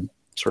 Josh had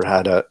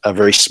a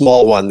very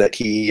small one that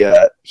he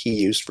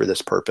used for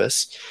this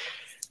purpose,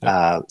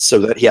 so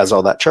that he has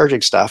all that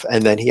charging stuff.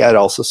 And then he had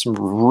also some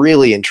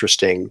really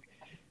interesting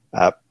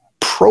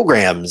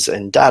programs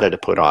and data to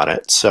put on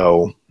it.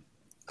 So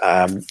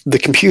the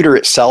computer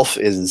itself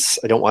is,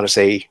 I don't want to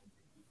say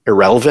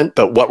irrelevant,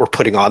 but what we're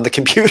putting on the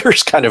computer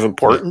is kind of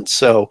important.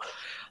 So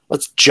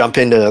let's jump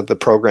into the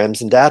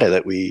programs and data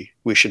that we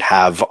should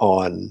have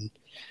on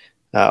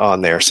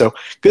there. So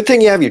good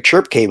thing you have your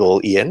chirp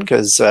cable, Ian,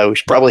 because we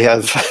should probably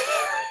have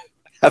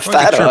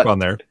that chirp on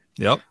there.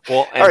 Yep.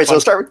 Well, all right. So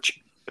let's start with.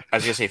 I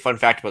was gonna say, fun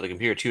fact about the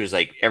computer too is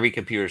like every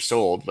computer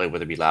sold, like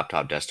whether it be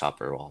laptop,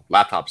 desktop, or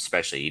laptop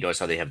especially. You notice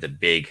how they have the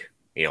big,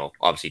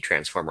 obviously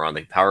transformer on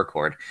the power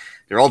cord.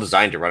 They're all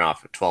designed to run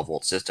off a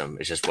 12-volt system.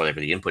 It's just whatever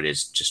the input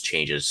is just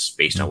changes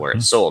based on where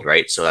it's sold,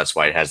 right? So that's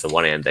why it has the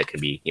one end that can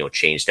be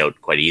changed out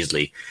quite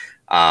easily.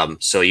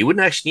 So you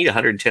wouldn't actually need a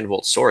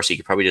 110-volt source. You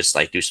could probably just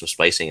like do some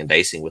splicing and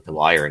dicing with the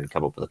wire and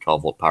come up with a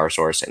 12-volt power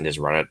source and just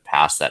run it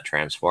past that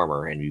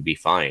transformer, and you'd be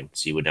fine.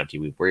 So you wouldn't have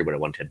to worry about a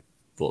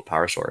 110-volt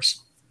power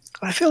source.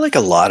 I feel like a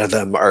lot of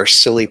them are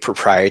silly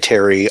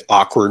proprietary,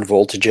 awkward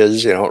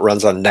voltages. It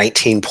runs on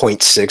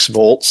 19.6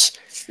 volts.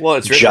 Well,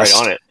 it's written right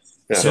on it.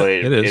 Yeah. So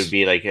it would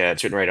be like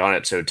it's written right on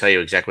it. So it'll tell you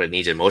exactly what it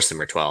needs, and most of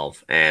them are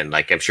 12. And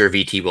like I'm sure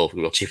VT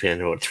will chip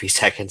in about 3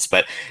 seconds,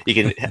 but you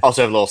can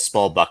also have little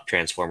small buck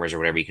transformers or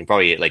whatever. You can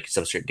probably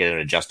get an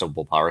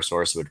adjustable power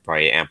source. It would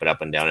probably amp it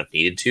up and down if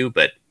needed to,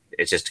 but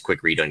it's just a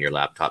quick read on your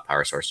laptop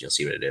power source, and you'll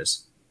see what it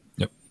is.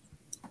 Yep.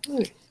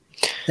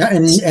 Yeah,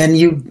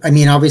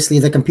 and obviously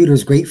the computer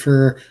is great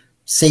for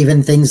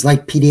saving things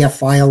like PDF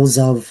files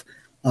of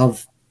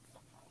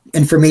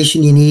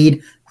information you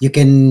need. You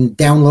can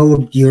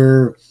download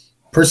your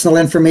personal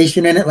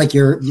information in it, like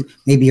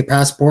maybe your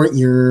passport,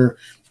 your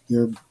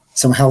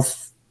some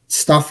health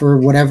stuff or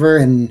whatever,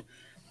 and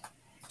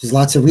there's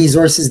lots of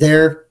resources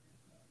there.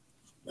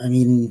 I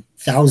mean,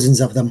 thousands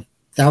of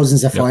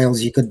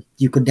files you could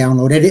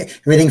download.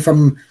 Everything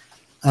from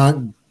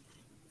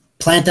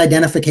plant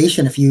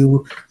identification. If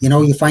you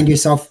find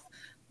yourself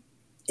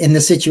in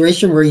the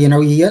situation where, you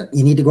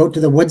need to go out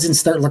to the woods and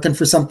start looking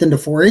for something to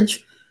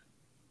forage,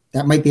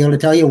 that might be able to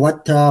tell you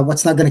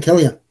what's not going to kill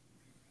you.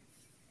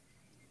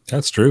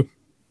 That's true.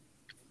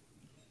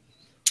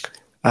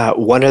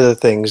 One of the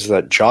things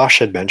that Josh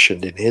had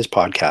mentioned in his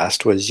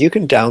podcast was you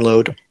can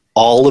download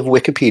all of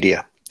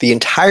Wikipedia, the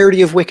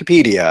entirety of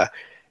Wikipedia,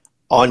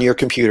 on your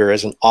computer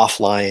as an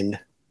offline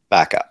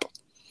backup.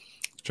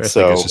 Which I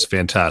think is just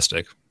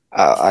fantastic.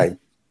 The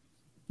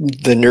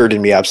nerd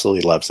in me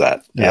absolutely loves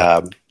that.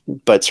 Yeah.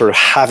 But sort of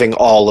having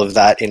all of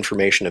that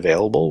information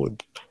available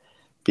would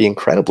be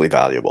incredibly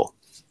valuable.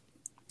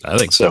 I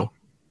think so.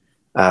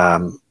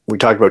 We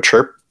talked about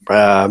Chirp,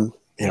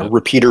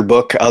 Repeater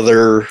Book,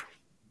 other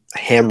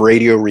ham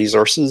radio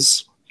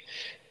resources.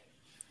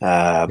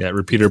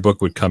 Repeater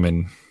Book would come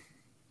in,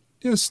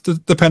 yes,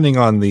 depending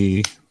on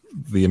the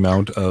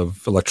amount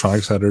of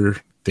electronics that are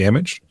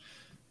damaged.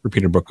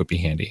 Repeater Book would be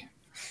handy,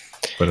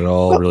 but it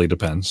all really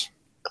depends.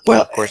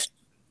 Well, of course,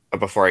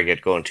 before I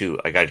get going too,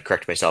 I got to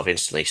correct myself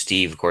instantly.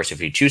 Steve, of course,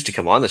 if you choose to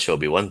come on the show, it'll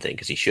be one thing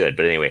because he should.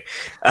 But anyway,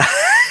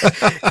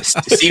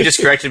 Steve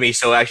just corrected me.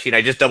 So actually,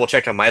 I just double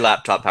checked on my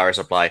laptop power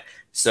supply.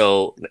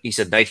 So he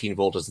said 19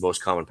 volt is the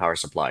most common power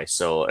supply.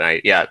 So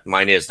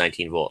mine is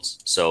 19 volts.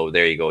 So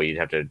there you go. You'd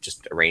have to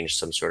just arrange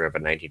some sort of a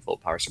 19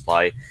 volt power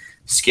supply,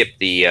 skip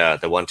the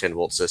 110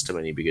 volt system,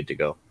 and you'd be good to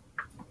go.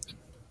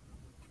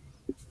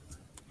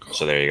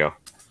 So there you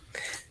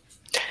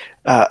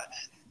go.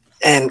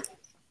 And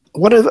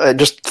what if,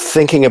 just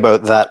thinking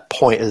about that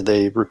point,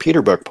 the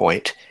Repeater Book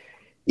point,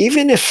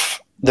 even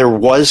if there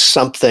was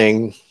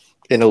something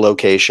in a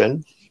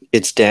location,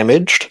 it's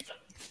damaged,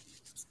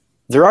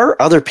 there are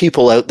other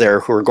people out there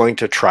who are going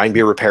to try and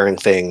be repairing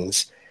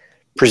things.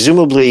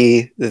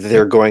 Presumably,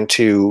 they're going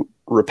to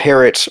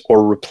repair it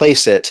or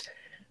replace it,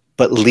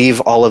 but leave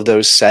all of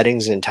those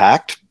settings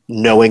intact,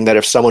 knowing that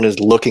if someone is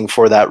looking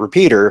for that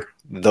repeater,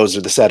 those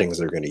are the settings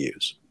they're going to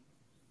use.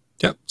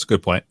 Yeah, that's a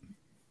good point.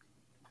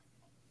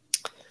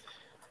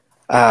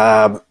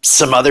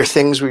 Some other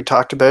things we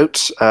talked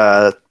about,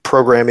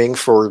 programming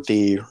for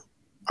the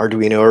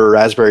Arduino or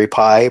Raspberry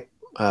Pi,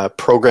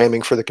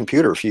 programming for the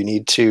computer. If you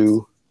need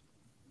to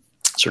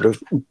sort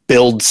of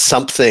build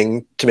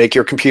something to make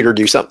your computer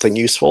do something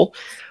useful,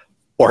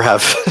 or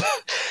have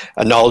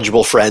a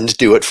knowledgeable friend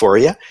do it for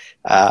you,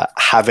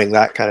 having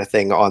that kind of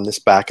thing on this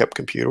backup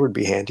computer would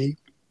be handy.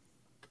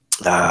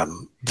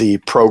 The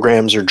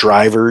programs or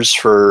drivers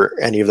for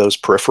any of those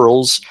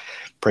peripherals,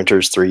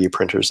 printers, 3D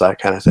printers, that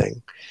kind of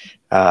thing.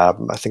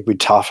 I think we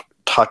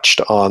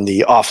touched on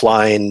the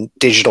offline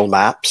digital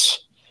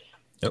maps.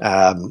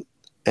 Yep.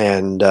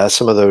 And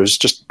some of those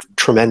just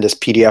tremendous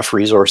PDF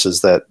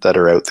resources that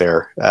are out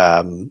there,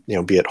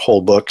 be it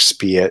whole books,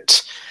 be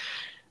it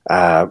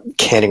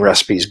canning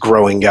recipes,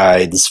 growing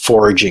guides,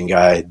 foraging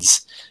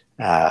guides.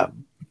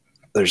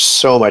 There's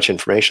so much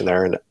information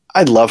there, and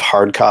I love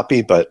hard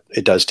copy, but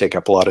it does take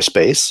up a lot of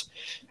space.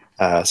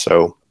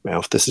 So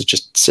if this is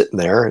just sitting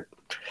there, it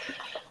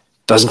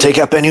doesn't take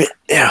up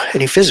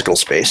any physical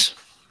space.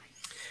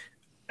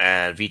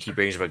 And VT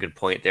brings up a good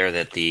point there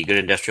that the good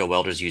industrial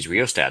welders use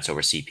rheostats over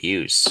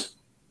CPUs.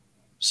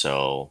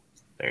 So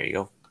there you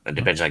go. It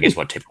depends, I guess,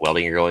 what type of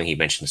welding you're going. He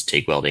mentions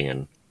TIG welding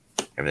and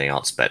everything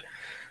else. But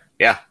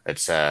yeah,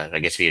 it's I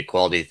guess if you a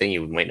quality thing,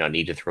 you might not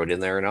need to throw it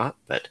in there or not.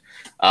 But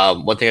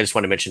one thing I just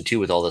want to mention too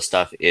with all this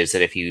stuff is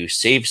that if you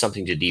save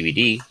something to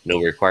DVD, no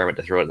requirement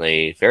to throw it in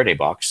the Faraday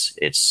box.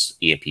 It's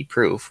EMP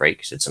proof, right?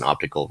 Because it's an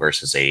optical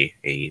versus a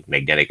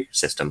magnetic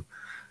system.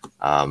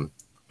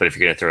 But if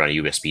you're going to throw it on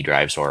USB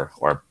drives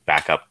or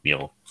backup,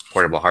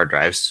 portable hard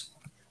drives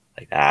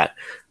like that,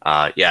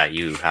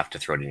 you have to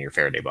throw it in your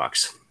Faraday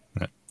box.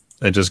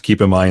 And just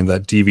keep in mind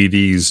that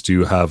DVDs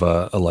do have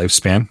a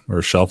lifespan or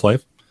a shelf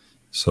life,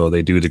 so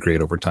they do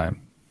degrade over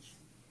time.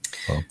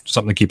 So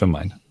something to keep in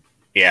mind.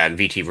 Yeah, and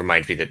VT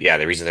reminds me that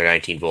the reason they're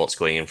 19 volts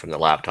going in from the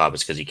laptop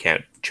is because you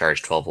can't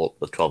charge 12 volt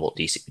with 12 volt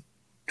DC.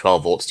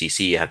 12 volts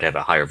DC, you have to have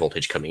a higher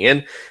voltage coming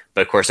in.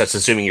 But of course, that's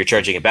assuming you're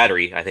charging a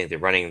battery. I think that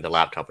running the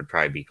laptop would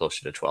probably be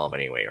closer to 12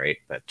 anyway, right?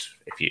 But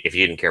if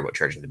you didn't care about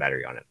charging the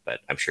battery on it, but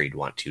I'm sure you'd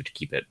want to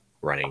keep it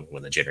running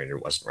when the generator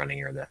wasn't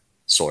running or the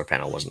solar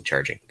panel wasn't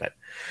charging. But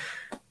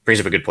brings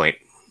up a good point.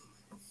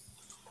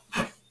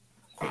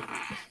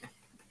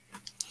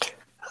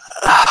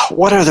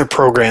 What other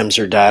programs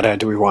or data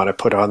do we want to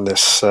put on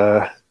this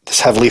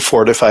heavily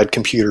fortified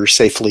computer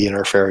safely in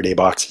our Faraday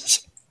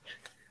boxes?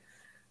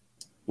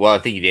 Well, I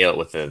think you nail it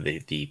with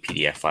the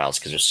PDF files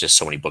because there's just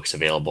so many books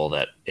available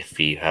that if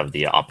you have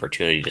the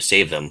opportunity to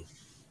save them,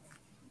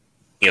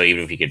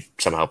 even if you could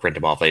somehow print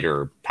them off later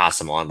or pass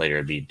them on later,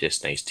 it'd be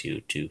just nice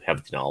to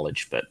have the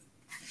knowledge. But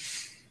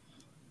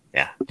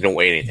yeah, you don't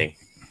weigh anything.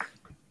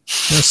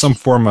 Yeah, some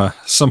form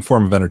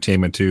of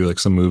entertainment too, like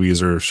some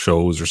movies or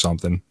shows or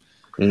something.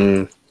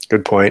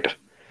 Good point.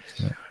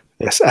 Yeah.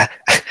 Yes,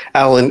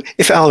 Alan.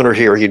 If Alan were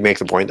here, he'd make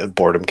the point that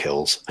boredom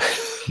kills.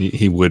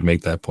 He would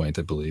make that point,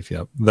 I believe.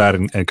 Yeah, that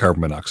and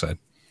carbon monoxide.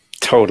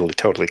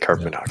 Totally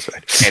carbon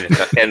monoxide.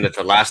 And if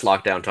the last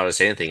lockdown taught us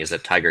anything, is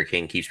that Tiger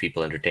King keeps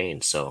people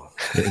entertained. So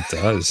it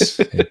does.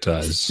 It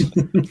does.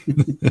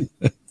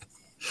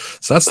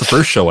 So that's the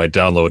first show I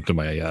download to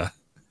my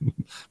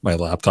my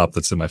laptop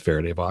that's in my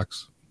Faraday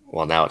box.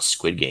 Well, now it's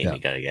Squid Game. Yeah. You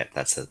gotta get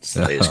that's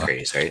the latest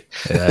craze, right?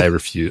 Yeah, I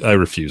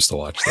refuse to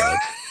watch that.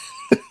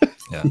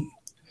 Yeah,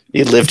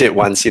 You lived it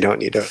once. You don't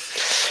need to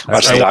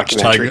watch the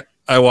documentary.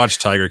 I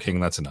watched Tiger King.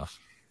 That's enough.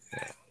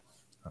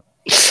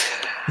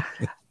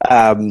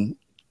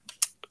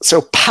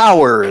 So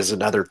power is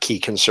another key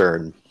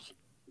concern.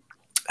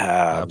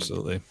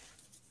 Absolutely.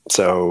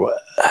 So,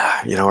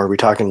 are we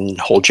talking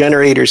whole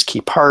generators,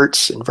 key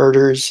parts,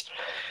 inverters?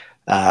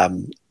 A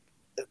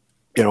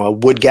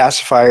wood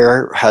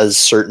gasifier has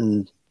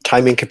certain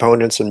timing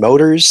components and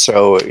motors.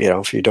 So,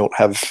 if you don't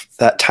have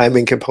that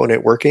timing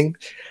component working,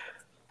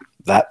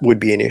 that would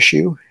be an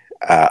issue.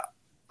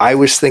 I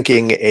was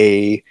thinking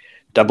a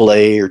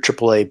AA or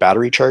AAA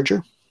battery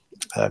charger,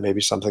 maybe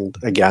something,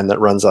 again, that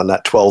runs on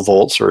that 12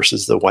 volts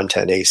versus the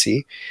 110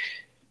 AC.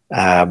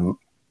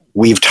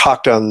 We've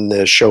talked on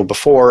the show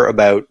before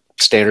about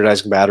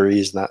standardizing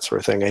batteries and that sort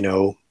of thing. I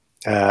know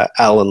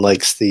Alan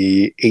likes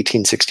the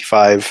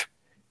 1865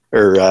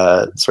 or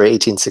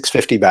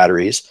 18650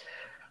 batteries.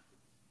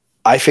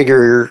 I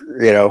figure,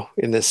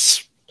 in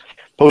this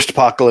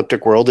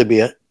post-apocalyptic world, it'd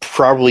be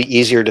probably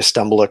easier to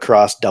stumble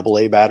across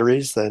AA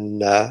batteries than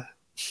the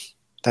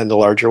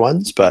larger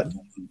ones. But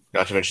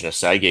not to mention a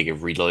side gig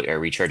of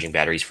recharging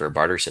batteries for a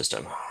barter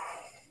system.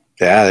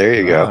 Yeah, there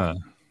you go.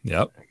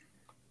 Yep.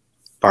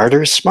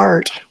 Barter is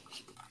smart.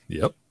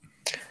 Yep.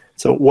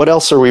 So what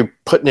else are we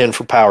putting in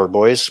for power,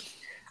 boys?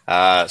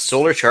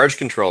 Solar charge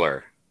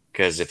controller.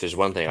 Because if there's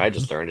one thing I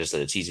just learned is that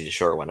it's easy to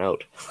short one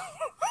out.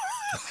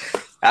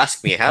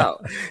 Ask me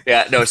how.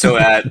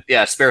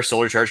 Spare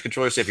solar charge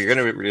controller. So if you're going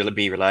to really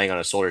be relying on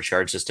a solar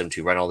charge system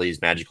to run all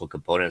these magical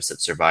components that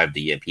survive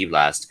the EMP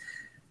blast,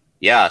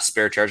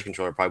 spare charge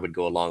controller probably would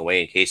go a long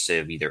way in case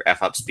of either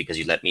F-ups because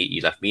you left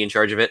me in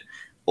charge of it,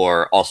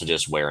 or also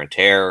just wear and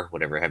tear,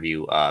 whatever have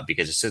you,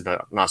 because this is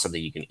not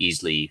something you can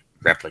easily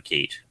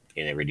replicate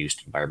in a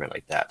reduced environment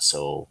like that.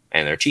 So,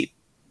 and they're cheap.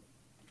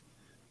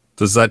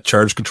 Does that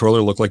charge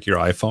controller look like your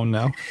iPhone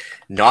now?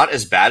 Not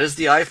as bad as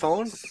the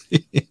iPhone,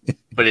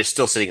 but it's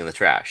still sitting in the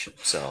trash.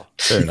 So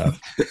fair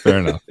enough.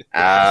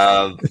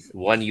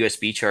 One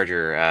USB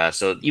charger.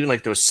 So even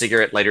like those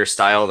cigarette lighter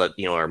style that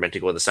are meant to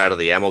go on the side of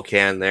the ammo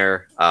can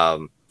there.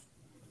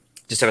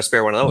 Just have a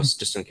spare one of those,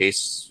 just in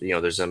case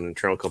there's some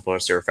internal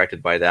components that are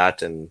affected by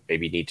that, and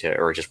maybe need to,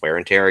 or just wear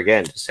and tear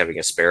again. Just having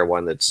a spare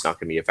one that's not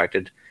going to be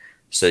affected,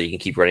 so you can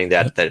keep running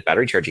that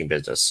battery charging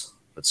business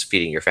that's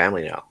feeding your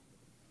family now.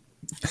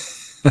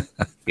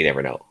 You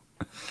never know.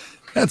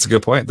 That's a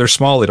good point. They're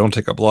small; they don't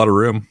take up a lot of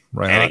room.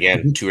 Right. And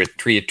again, $2 or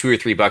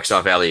 $3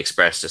 off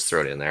AliExpress. Just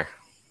throw it in there.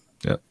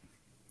 Yep.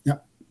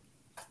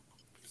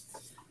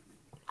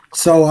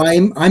 So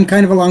I'm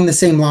kind of along the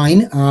same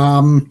line.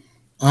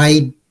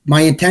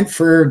 My intent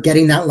for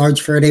getting that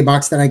large Faraday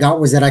box that I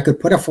got was that I could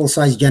put a full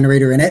size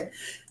generator in it.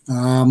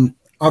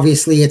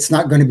 Obviously, it's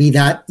not going to be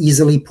that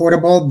easily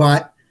portable,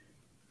 but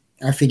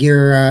I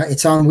figure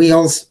it's on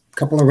wheels. A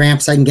couple of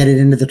ramps, I can get it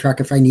into the truck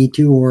if I need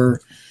to, or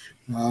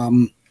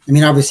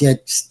obviously,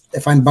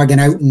 if I'm bugging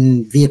out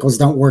and vehicles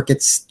don't work,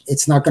 it's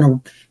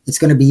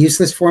going to be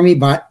useless for me.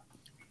 But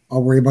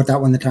I'll worry about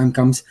that when the time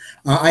comes.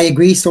 I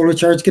agree, solar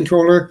charge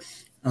controller.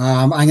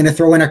 I'm going to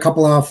throw in a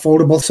couple of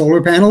foldable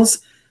solar panels,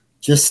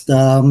 just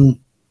so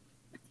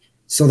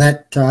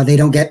that they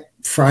don't get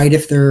fried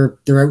if they're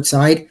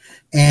outside,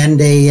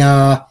 and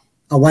a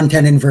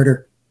 110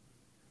 inverter.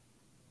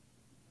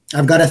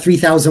 I've got a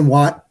 3,000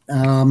 watt.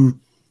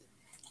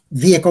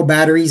 Vehicle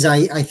batteries,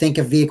 I think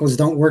if vehicles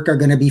don't work, are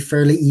going to be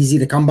fairly easy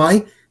to come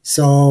by.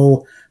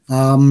 So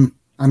I'm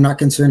not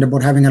concerned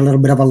about having a little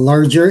bit of a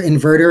larger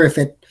inverter if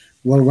it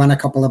will run a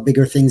couple of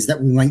bigger things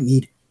that we might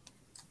need.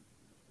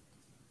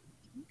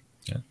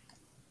 Yeah.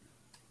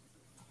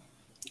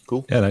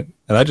 Cool. Yeah,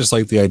 and I just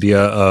like the idea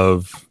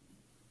of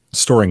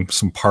storing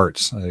some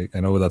parts.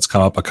 I know that's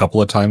come up a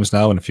couple of times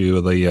now in a few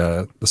of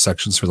the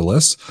sections for the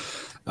list.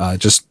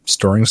 Just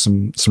storing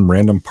some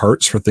random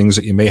parts for things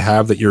that you may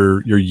have that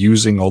you're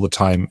using all the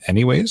time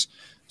anyways.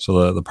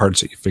 So the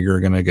parts that you figure are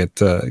going to get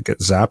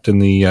zapped in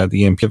the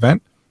EMP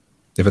event,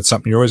 if it's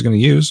something you're always going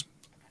to use,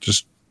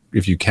 just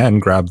if you can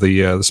grab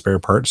the spare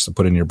parts to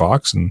put in your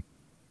box, and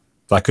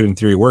that could in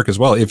theory work as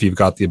well if you've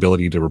got the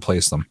ability to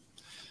replace them.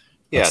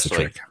 That's the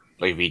trick.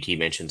 Like VT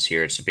mentions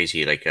here, it's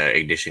basically like an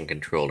ignition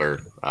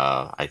controller.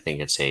 I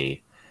think it's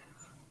a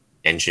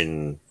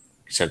engine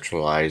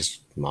centralized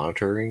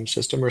monitoring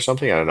system or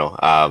something. I don't know.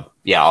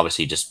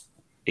 Obviously just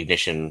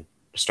ignition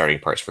starting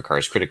parts for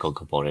cars, critical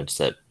components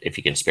that if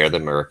you can spare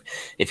them, or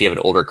if you have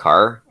an older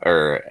car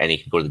and you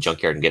can go to the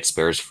junkyard and get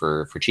spares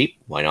for cheap,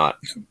 why not?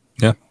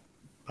 Yeah.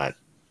 But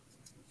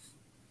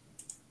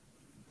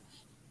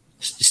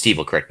Steve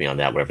will correct me on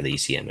that, whatever the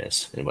ECM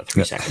is, in about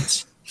 3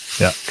 seconds.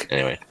 Yeah.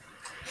 Anyway.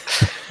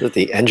 Is it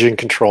the engine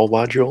control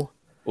module?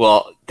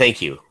 Well,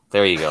 thank you.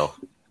 There you go.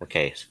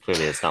 Okay, so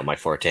clearly it's not my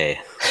forte.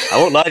 I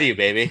won't lie to you,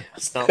 baby.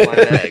 It's not my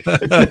bag.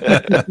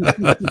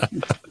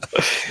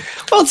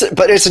 Well,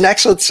 but it's an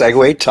excellent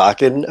segue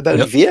talking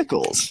about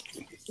vehicles.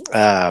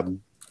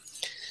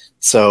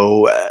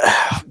 So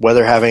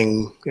whether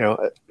having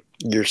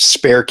your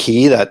spare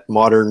key, that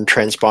modern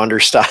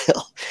transponder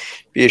style,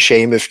 be a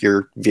shame if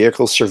your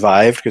vehicle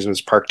survived because it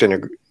was parked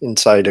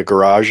inside a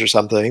garage or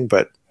something,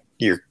 but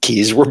your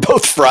keys were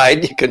both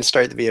fried. You couldn't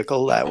start the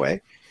vehicle that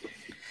way.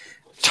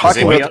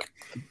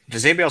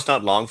 Does anybody else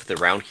not long for the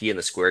round key and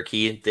the square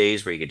key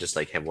days where you could just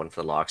like have one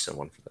for the locks and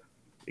one for the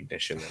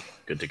ignition and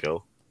good to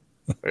go?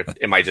 Or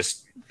am I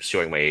just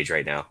showing my age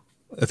right now?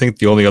 I think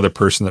the only other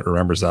person that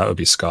remembers that would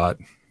be Scott.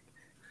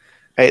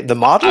 Hey, the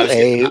Model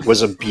A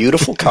was a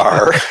beautiful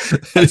car.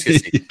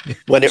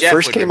 When it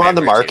first came on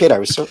the market, I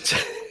was so...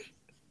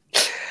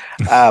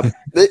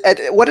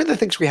 one of the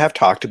things we have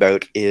talked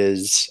about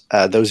is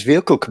those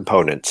vehicle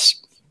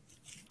components.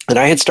 And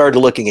I had started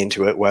looking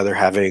into it, whether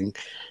having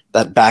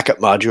that backup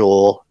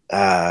module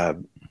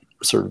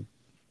sort of,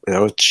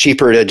 it's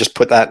cheaper to just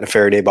put that in a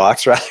Faraday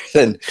box rather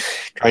than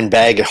try and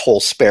bag a whole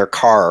spare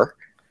car.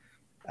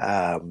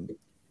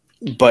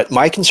 But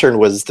my concern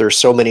was there's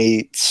so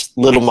many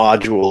little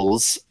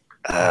modules.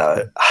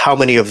 How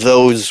many of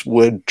those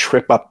would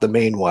trip up the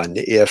main one?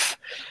 If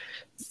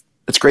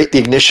it's great the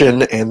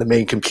ignition and the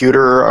main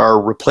computer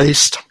are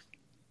replaced,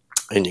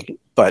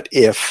 but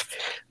if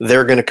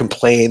they're going to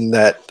complain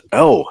that,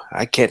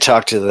 I can't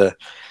talk to the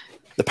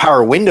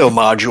power window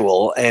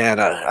module and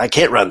I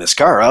can't run this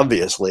car,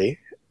 obviously,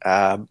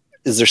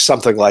 is there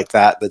something like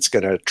that that's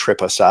going to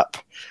trip us up?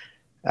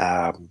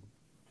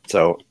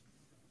 So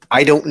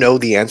I don't know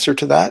the answer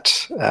to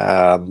that,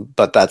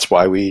 but that's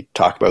why we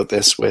talk about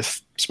this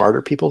with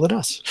smarter people than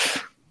us.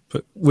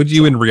 But would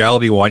you in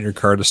reality want your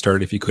car to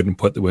start if you couldn't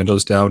put the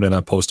windows down in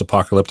a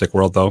post-apocalyptic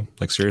world, though?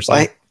 Like,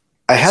 seriously?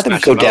 I had them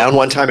go down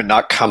one time and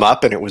not come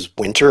up, and it was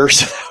winter,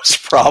 so that was a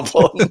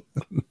problem.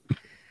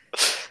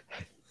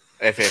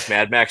 If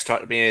Mad Max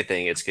taught me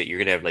anything, it's you're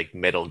going to have like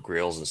metal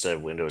grills instead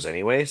of windows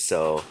anyway,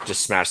 so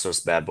just smash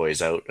those bad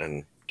boys out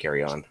and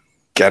carry on.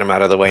 Get them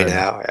out of the way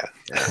now,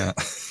 yeah.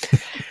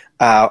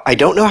 I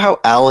don't know how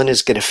Alan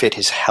is going to fit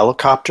his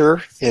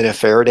helicopter in a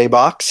Faraday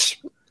box,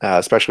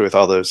 especially with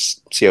all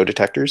those CO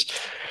detectors.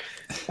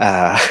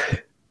 Well,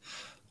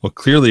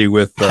 clearly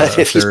with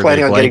if he's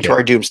planning on getting to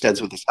our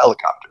doomsteads with his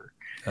helicopter.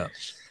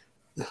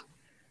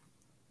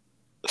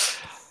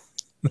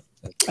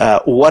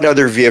 What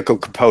other vehicle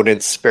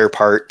components, spare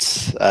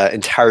parts,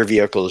 entire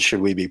vehicles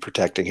should we be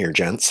protecting here,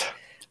 gents?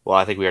 Well,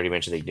 I think we already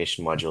mentioned the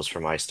ignition modules for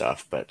my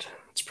stuff, but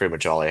it's pretty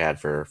much all I had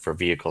for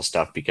vehicle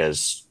stuff,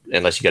 because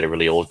unless you got a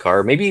really old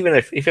car, maybe even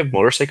if you have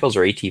motorcycles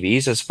or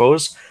ATVs, I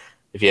suppose,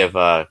 if you have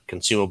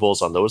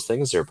consumables on those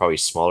things, they're probably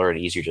smaller and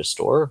easier to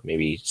store.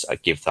 Maybe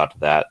give thought to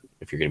that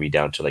if you're going to be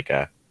down to like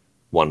a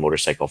one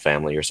motorcycle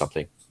family or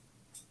something.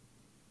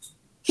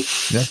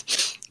 Yeah.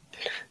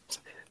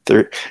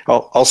 They're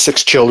all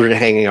 6 children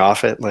hanging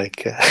off it.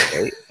 Like,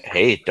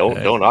 hey,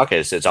 don't knock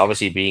it. It's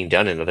obviously being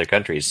done in other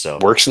countries, so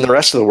works in the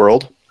rest of the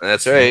world.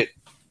 That's right.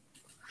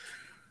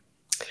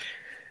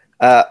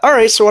 All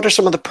right. So, what are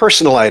some of the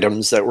personal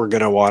items that we're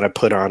going to want to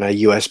put on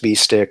a USB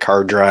stick,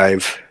 hard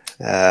drive?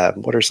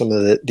 What are some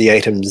of the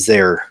items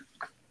there?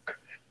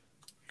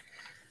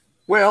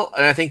 Well,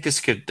 and I think this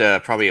could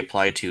probably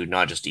apply to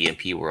not just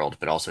EMP world,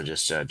 but also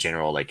just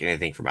general, like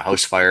anything from a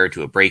house fire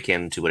to a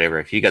break-in to whatever.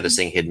 If you got this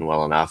thing hidden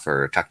well enough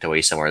or tucked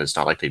away somewhere that's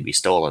not likely to be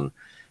stolen,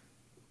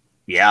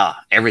 yeah,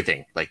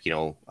 everything. Like,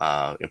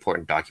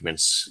 important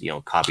documents,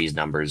 copies,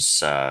 numbers,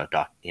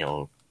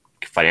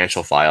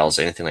 financial files,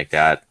 anything like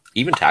that.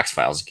 Even tax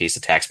files in case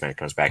the tax man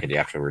comes back at you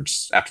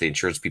afterwards, after the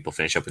insurance people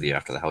finish up with you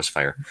after the house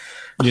fire.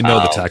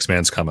 The tax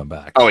man's coming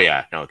back. Oh,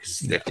 yeah. No,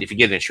 because if you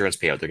get an insurance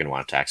payout, they're going to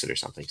want to tax it or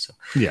something. So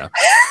yeah.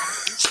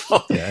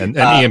 And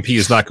EMP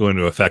is not going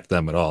to affect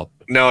them at all.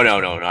 No,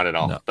 not at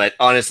all. No. But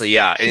honestly,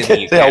 yeah.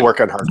 They all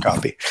work on hard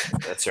copy.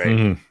 That's right.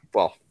 Mm-hmm.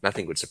 Well,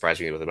 nothing would surprise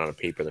me with the amount of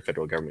paper the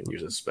federal government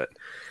uses. But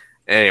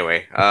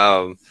anyway,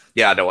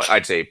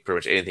 I'd say pretty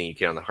much anything you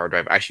can on the hard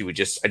drive. Actually, I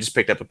just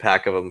picked up a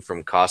pack of them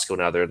from Costco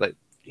now. They're like,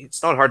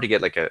 it's not hard to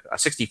get like a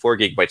 64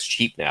 gigabytes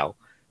cheap now,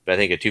 but I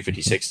think a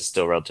 256 is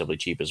still relatively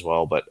cheap as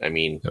well. But I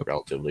mean,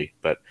 relatively.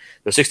 But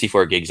the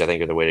 64 gigs, I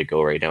think, are the way to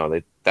go right now.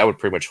 That would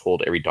pretty much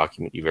hold every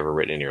document you've ever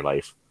written in your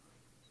life.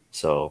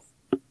 So,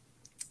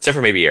 except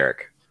for maybe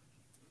Eric.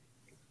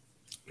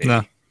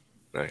 No.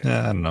 Okay.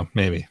 I don't know.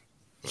 Maybe.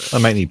 I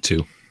might need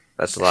 2.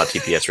 That's a lot of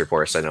TPS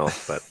reports, I know,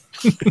 but.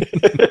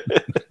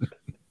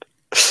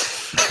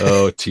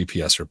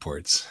 TPS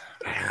reports.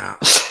 Yeah.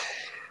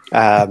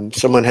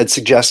 Someone had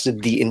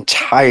suggested the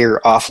entire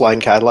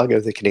offline catalog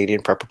of the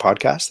Canadian Prepper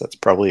Podcast. That's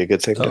probably a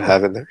good thing to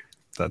have in there.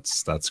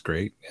 That's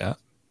great. Yeah.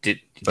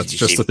 That's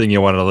just the thing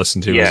you wanted to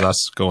listen to is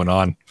us going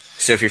on.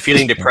 So if you're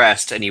feeling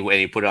depressed and you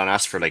put it on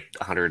us for like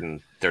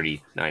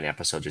 139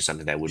 episodes or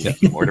something, that would make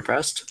you more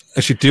depressed.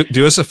 Actually,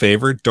 do us a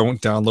favor.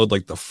 Don't download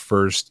like the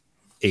first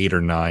 8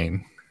 or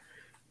 9.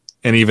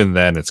 And even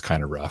then, it's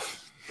kind of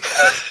rough.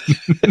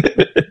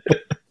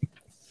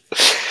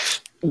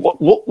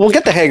 We'll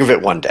get the hang of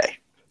it one day.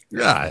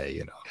 Yeah,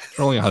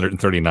 We're only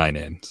 139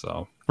 in,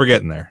 so we're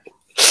getting there.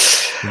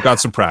 We've got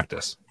some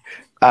practice.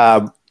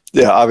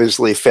 Yeah,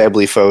 obviously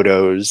family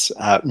photos,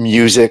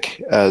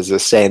 music as a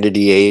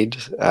sanity aid.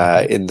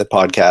 In the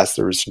podcast,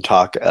 there was some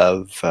talk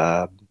of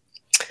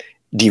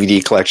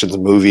DVD collections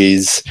of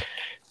movies,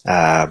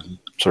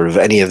 sort of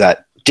any of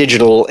that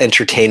digital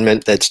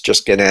entertainment that's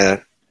just going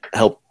to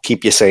help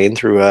keep you sane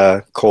through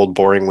a cold,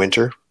 boring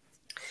winter.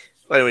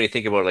 Well, when you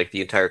think about like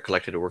the entire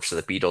collected works of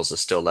the Beatles is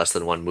still less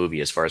than one movie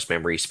as far as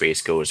memory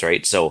space goes,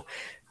 right? So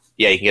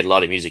yeah, you can get a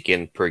lot of music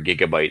in per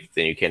gigabyte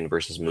than you can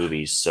versus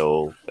movies.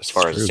 So as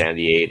far as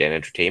sanity aid and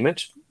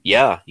entertainment,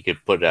 yeah, you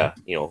could put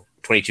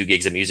 22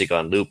 gigs of music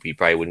on loop. You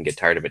probably wouldn't get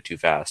tired of it too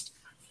fast.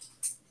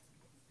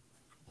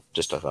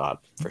 Just a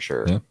thought for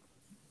sure. Yeah.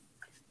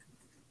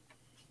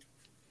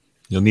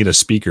 You'll need a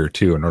speaker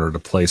too in order to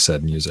play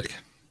said music.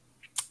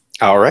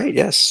 All right.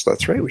 Yes,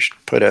 that's right. We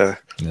should put a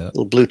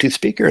little Bluetooth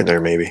speaker in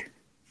there, maybe.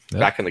 Yep.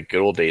 Back in the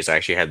good old days, I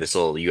actually had this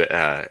little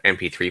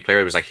MP3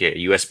 player. It was like a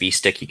USB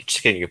stick you could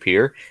stick in your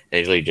computer, and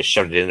you literally just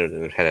shoved it in,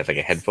 and it had like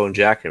a headphone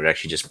jack, and it would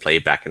actually just play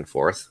back and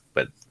forth.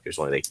 But it was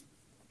only like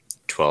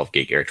 12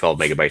 gig or 12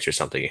 megabytes or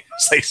something.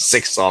 It's like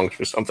 6 songs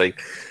or something.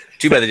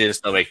 Too bad they didn't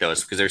still make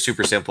those because they're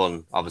super simple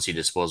and obviously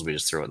disposable.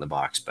 Just throw it in the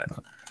box. But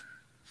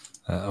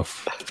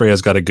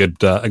Freya's got a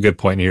good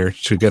point here.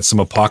 Should get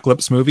some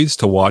apocalypse movies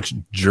to watch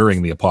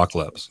during the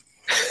apocalypse.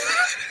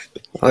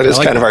 Well, that is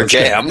kind of our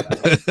jam.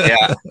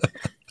 Yeah.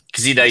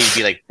 Because you'd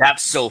be like,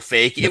 that's so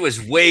fake. It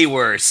was way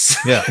worse.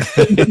 Yeah.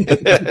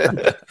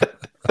 But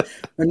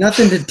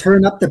nothing to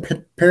turn up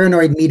the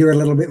paranoid meter a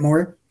little bit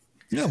more.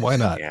 Yeah, why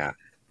not? Yeah.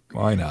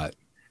 Why not?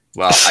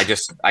 Well,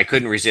 I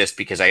couldn't resist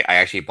because I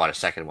actually bought a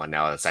second one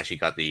now that's actually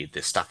got the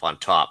stuff on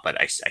top. But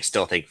I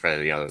still think for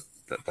the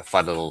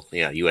fun little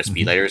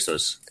USB layers,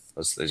 those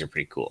are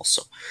pretty cool.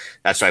 So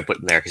that's what I put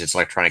in there because it's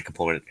electronic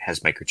component, has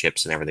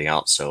microchips and everything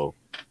else. So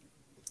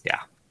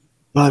yeah.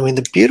 Well, I mean,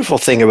 the beautiful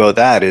thing about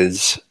that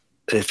is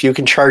if you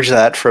can charge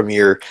that from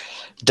your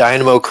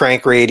dynamo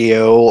crank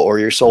radio or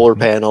your solar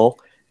panel,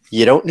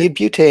 you don't need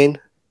butane.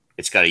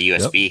 It's got a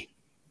USB,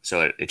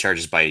 so it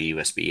charges by a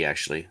USB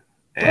actually.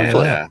 And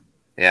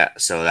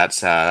so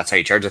that's how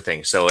you charge the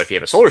thing. So if you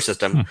have a solar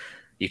system,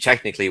 you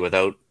technically,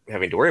 without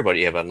having to worry about it,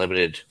 you have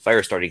unlimited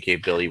fire starting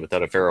capability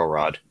without a ferro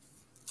rod.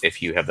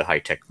 If you have the high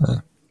tech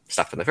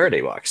stuff in the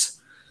Faraday box.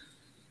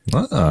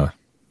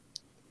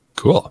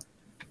 Cool.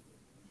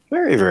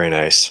 Very, very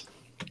nice.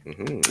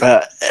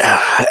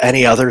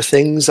 Any other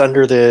things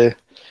under the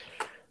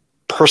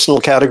personal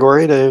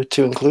category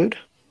to include?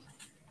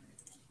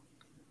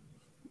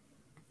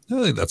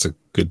 I think that's a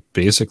good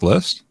basic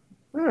list.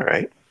 All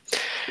right.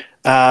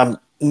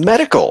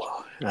 Medical,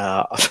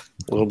 a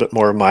little bit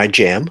more of my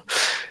jam.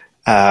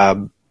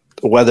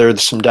 Whether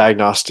it's some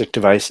diagnostic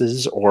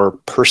devices or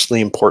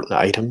personally important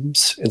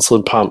items,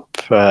 insulin pump,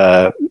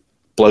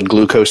 blood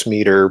glucose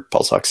meter,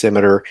 pulse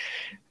oximeter.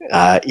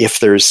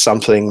 If there's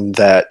something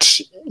that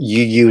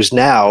you use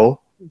now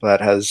that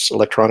has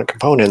electronic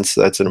components,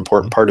 that's an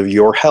important part of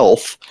your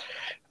health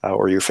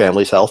or your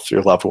family's health,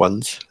 your loved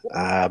ones.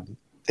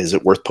 Is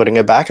it worth putting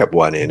a backup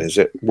one in? Is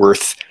it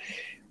worth,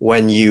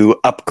 when you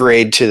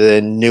upgrade to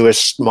the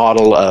newest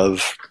model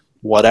of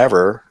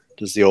whatever,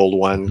 does the old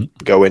one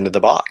go into the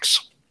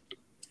box?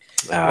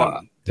 I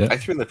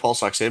threw in the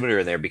pulse oximeter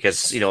in there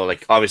because,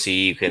 obviously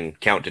you can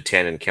count to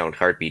 10 and count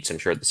heartbeats, I'm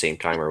sure, at the same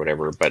time or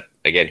whatever. But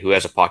again, who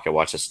has a pocket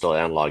watch that's still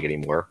analog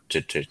anymore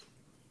to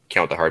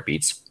count the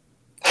heartbeats?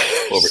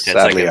 Over 10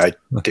 Sadly, seconds.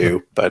 I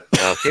do, but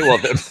okay, well,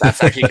 that's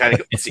actually kind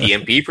of, it's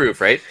EMP proof,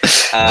 right?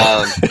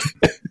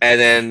 And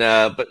then,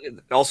 but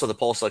also the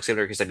pulse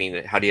oximeter,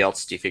 because how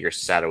else do you figure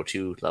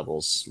SAT-O2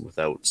 levels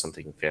without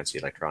something fancy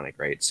electronic,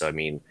 right? So,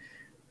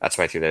 that's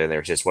why I threw that in there.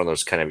 It's just one of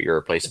those kind of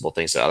irreplaceable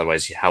things. That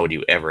otherwise, how would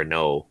you ever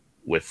know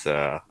with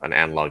an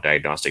analog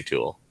diagnostic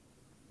tool?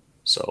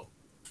 So,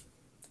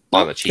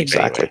 on the cheap,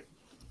 exactly.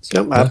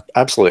 Anyway. So,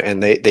 absolutely,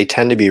 and they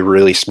tend to be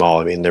really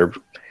small. They're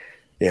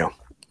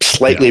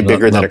slightly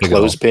bigger than a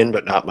clothespin,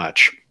 but not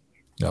much.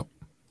 Yep.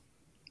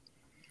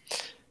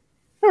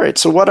 All right.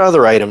 So, what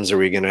other items are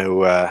we going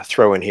to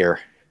throw in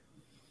here?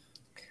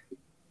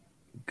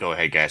 Go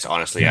ahead, guys.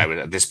 Honestly,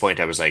 at this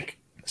point, I was like,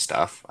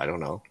 stuff. I don't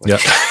know. Yeah.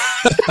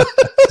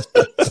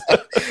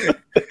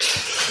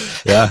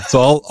 Yeah.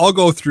 So I'll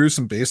go through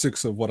some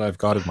basics of what I've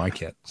got in my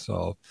kit.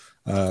 So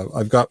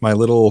I've got my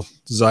little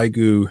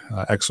Xiegu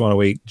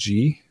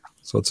X108G.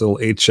 So it's a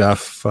little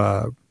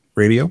HF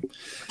radio.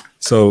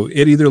 So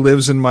it either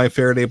lives in my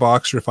Faraday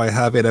box, or if I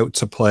have it out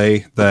to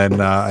play,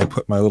 then I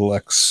put my little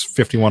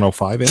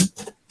X5105 in.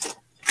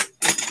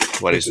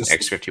 What is an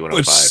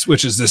X5105?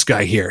 Which is this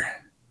guy here.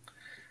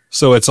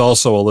 So it's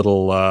also a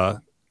little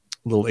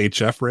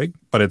HF rig,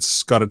 but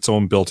it's got its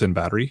own built-in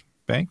battery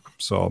bank.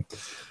 So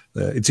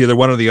it's either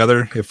one or the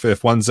other.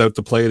 If one's out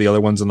to play, the other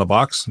one's in the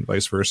box, and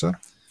vice versa.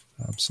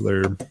 So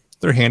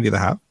they're handy to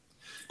have.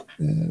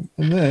 And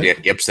then,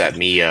 that's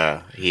me.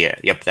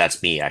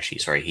 That's me. Actually,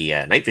 sorry.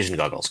 Night vision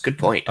goggles. Good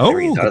point.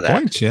 Good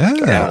point.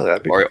 Yeah.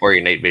 Or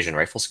your night vision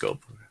rifle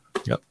scope.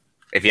 Yep.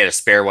 If you had a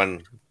spare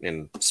one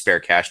in spare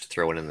cash to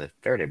throw in the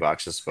Faraday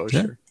box, I suppose.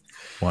 Yeah. Sure.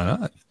 Why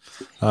not?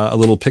 A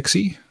little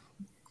Pixie.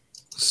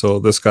 So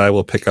this guy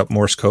will pick up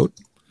Morse code.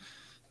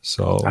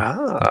 So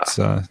it's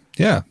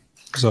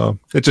so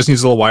it just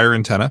needs a little wire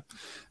antenna,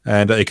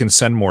 and it can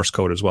send Morse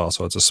code as well.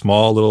 So it's a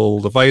small little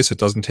device. It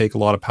doesn't take a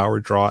lot of power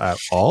draw at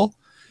all.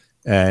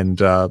 And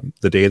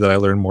the day that I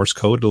learn Morse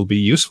code, it'll be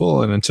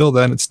useful. And until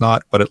then, it's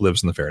not. But it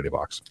lives in the Faraday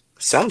box.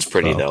 Sounds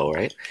pretty though,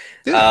 right?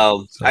 Yeah.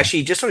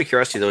 Actually, just out of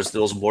curiosity,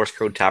 those Morse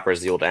code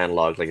tappers, the old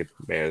analog, like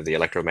the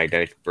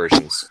electromagnetic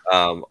versions,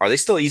 are they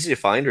still easy to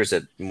find, or is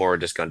it more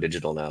just gone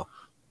digital now?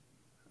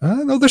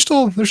 No, they're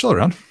still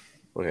around.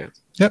 Okay.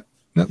 Yep,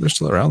 they're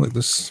still around. Like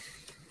this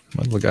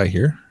little guy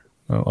here.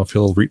 I don't know if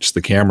he'll reach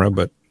the camera,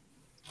 but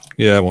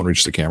yeah, I won't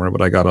reach the camera.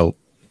 But I got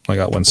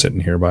one sitting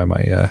here by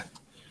my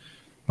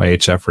my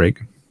HF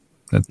rig.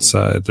 It's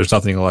there's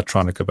nothing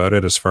electronic about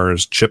it as far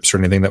as chips or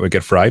anything that would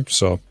get fried.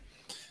 So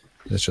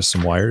it's just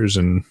some wires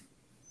and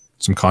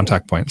some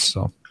contact points.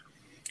 So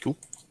cool.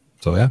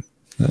 So yeah.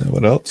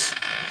 What else?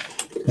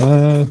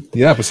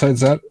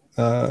 Besides that,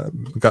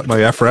 we got my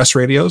FRS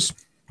radios.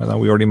 I know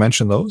we already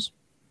mentioned those,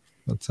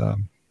 but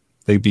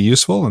they'd be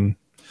useful. And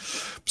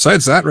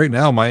besides that, right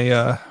now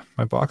my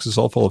my box is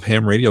all full of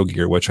ham radio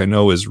gear, which I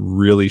know is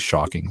really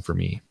shocking for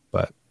me.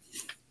 But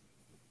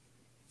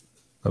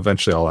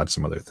eventually, I'll add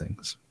some other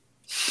things.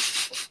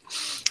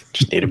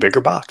 Just need a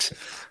bigger box.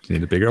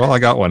 Need a bigger. Well, I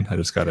got one. I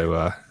just got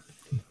to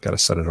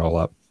set it all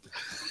up.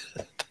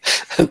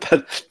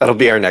 That'll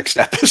be our next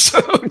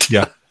episode.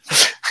 Yeah.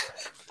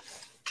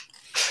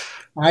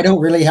 I don't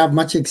really have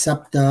much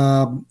except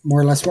more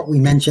or less what we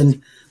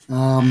mentioned.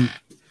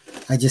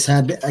 I just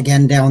had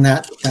again down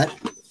that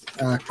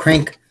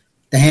crank,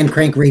 the hand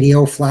crank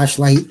radio,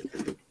 flashlight,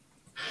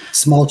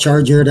 small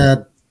charger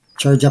to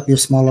charge up your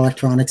small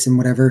electronics and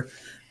whatever,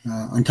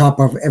 on top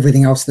of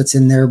everything else that's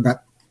in there.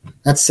 But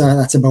that's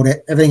about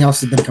it. Everything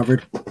else has been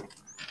covered.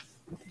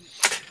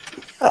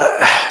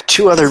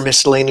 Two other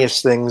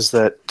miscellaneous things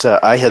that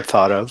I had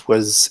thought of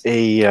was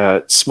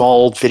a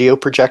small video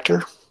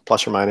projector,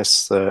 plus or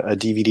minus a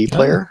DVD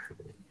player.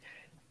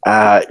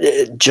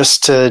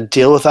 Just to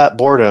deal with that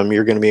boredom,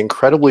 you're going to be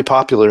incredibly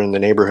popular in the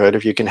neighborhood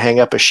if you can hang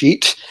up a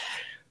sheet,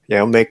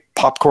 make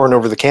popcorn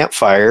over the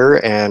campfire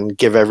and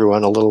give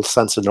everyone a little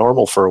sense of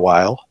normal for a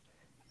while.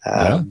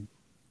 And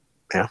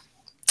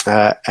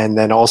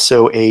then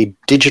also a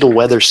digital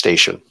weather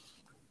station.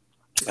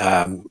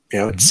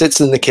 It sits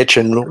in the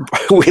kitchen.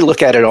 We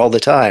look at it all the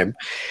time.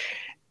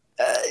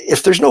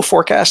 If there's no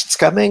forecasts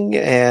coming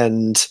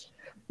and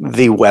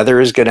the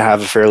weather is going to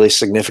have a fairly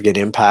significant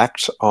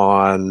impact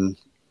on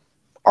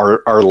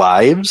our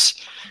lives,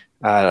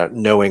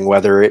 knowing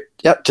whether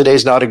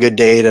today's not a good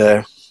day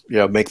to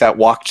make that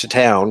walk to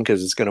town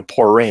because it's going to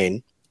pour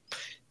rain.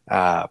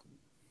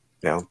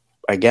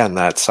 Again,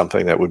 that's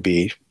something that would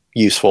be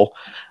useful.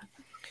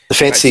 The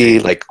fancy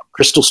like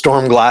crystal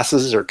storm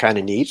glasses are kind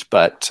of neat,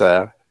 but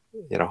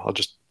I'll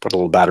just put a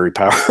little battery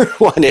power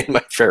one in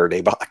my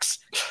Faraday box.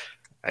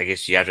 I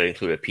guess you have to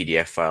include a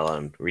PDF file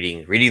on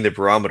reading the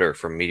barometer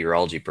for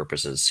meteorology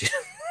purposes.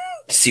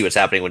 See what's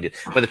happening when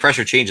the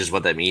pressure changes.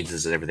 What that means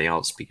is everything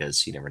else,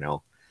 because you never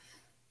know.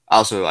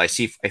 Also, I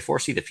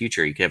foresee the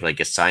future. You could have like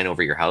a sign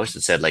over your house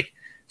that said like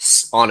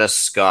Honest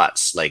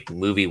Scots, like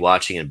movie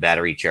watching and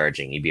battery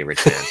charging. You'd be a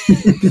rich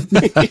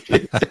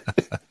man.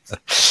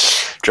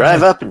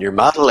 Drive up in your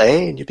Model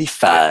A and you'll be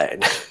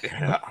fine.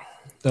 Yeah.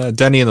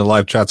 Denny in the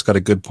live chat's got a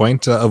good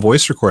point. A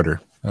voice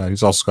recorder.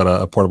 He's also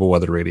got a portable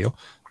weather radio.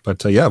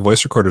 But a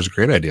voice recorder is a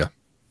great idea.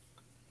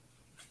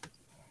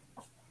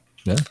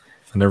 Yeah,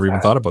 I never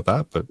even thought about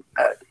that. But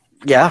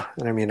yeah,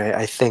 I mean,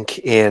 I think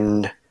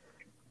in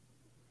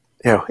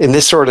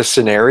this sort of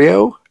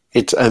scenario,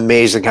 it's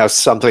amazing how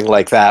something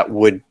like that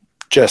would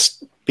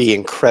just be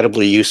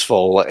incredibly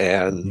useful,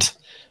 and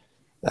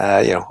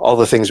all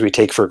the things we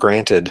take for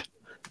granted.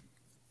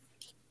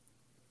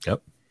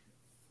 Yep.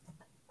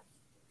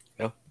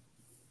 Yeah.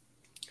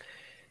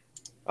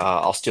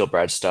 I'll steal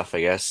Brad's stuff,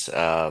 I guess.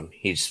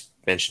 He's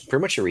mentioned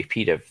pretty much a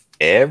repeat of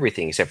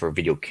everything except for a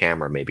video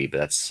camera, maybe. But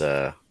that's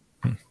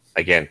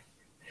again,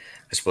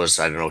 I suppose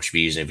I don't know what you'd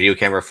be using a video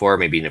camera for.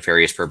 Maybe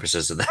nefarious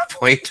purposes at that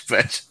point,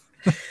 but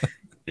you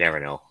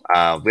never know.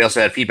 We also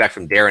had feedback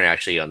from Darren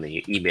actually on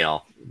the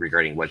email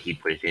regarding what he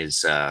put in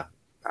his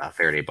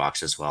Faraday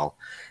box as well.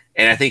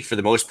 And I think for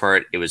the most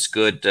part, it was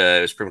good.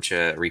 It was pretty much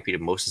a repeat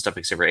of most of the stuff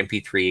except for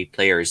MP3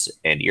 players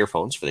and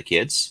earphones for the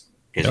kids.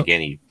 Because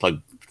again, you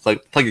plug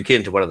your kid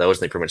into one of those,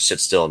 and they pretty much sit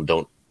still and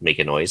don't make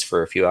a noise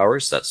for a few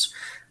hours. That's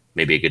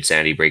maybe a good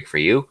sanity break for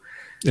you.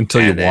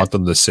 Until you want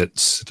them to sit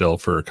still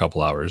for a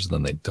couple hours,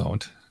 then they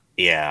don't.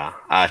 Yeah.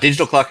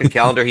 Digital clock and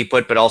calendar he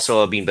put, but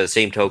also, by the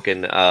same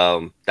token,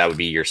 that would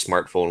be your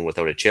smartphone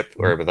without a chip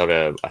or without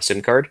a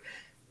SIM card.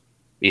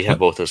 You have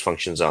both those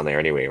functions on there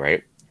anyway,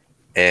 right?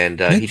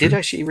 And he did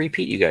actually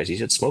repeat, you guys. He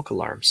said smoke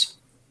alarms.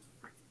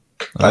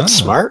 That's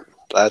smart.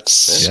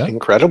 That's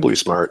incredibly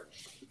smart.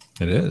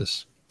 It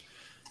is.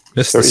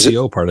 Missed the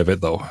CO part of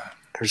it, though.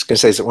 I was going to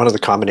say, is it one of the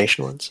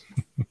combination ones?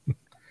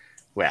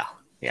 Well,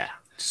 yeah.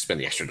 Spend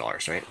the extra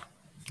dollars, right?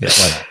 Yeah,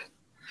 why not?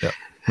 Yeah.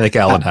 Make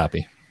Alan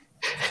happy.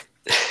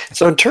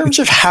 So in terms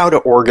of how to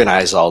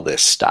organize all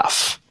this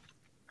stuff,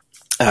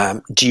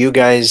 do you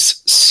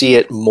guys see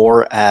it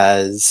more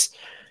as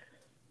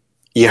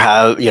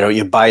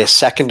you buy a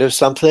second of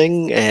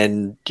something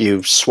and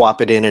you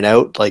swap it in and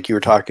out like you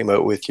were talking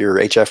about with your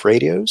HF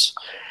radios?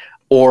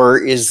 Or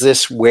is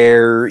this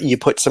where you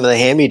put some of the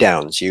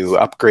hand-me-downs, you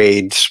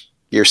upgrade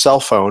your cell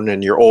phone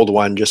and your old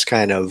one just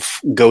kind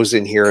of goes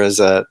in here as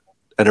an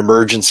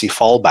emergency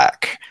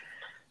fallback?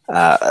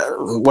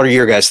 What are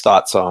your guys'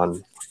 thoughts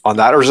on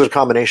that, or is it a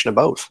combination of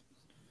both?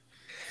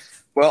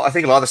 Well, I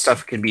think a lot of the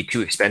stuff can be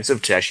too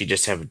expensive to actually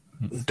just have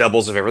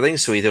doubles of everything.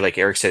 So either, like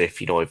Eric said, if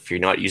you're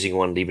not using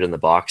one, leave it in the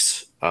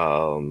box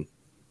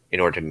in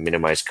order to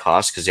minimize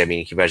costs. Because I mean,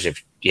 you can imagine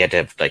if you had to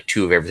have like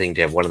two of everything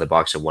to have one in the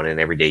box and one in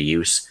everyday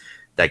use,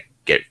 that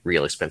get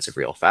real expensive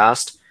real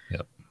fast.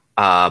 Yep.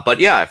 But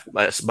yeah,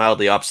 a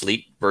mildly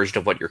obsolete version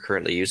of what you're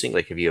currently using,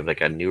 like if you have like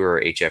a newer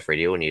HF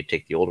radio and you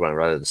take the old one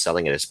rather than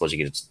selling it, I suppose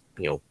you could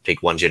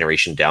take one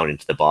generation down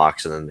into the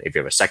box, and then if you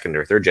have a second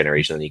or third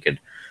generation, then you could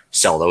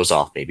sell those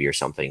off maybe or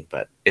something.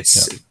 But it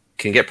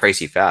can get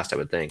pricey fast, I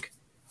would think.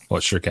 Well,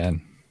 it sure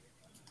can.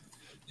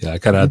 Yeah, I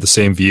kind of had the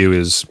same view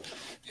as,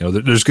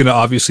 there's going to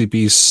obviously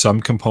be some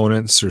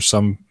components or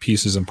some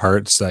pieces and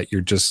parts that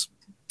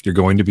you're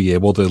going to be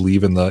able to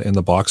leave in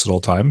the box at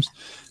all times.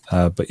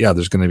 But yeah,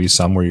 there's going to be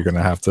some where you're going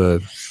to have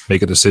to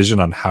make a decision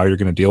on how you're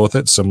going to deal with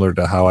it, similar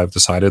to how I've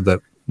decided that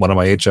one of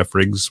my HF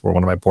rigs or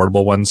one of my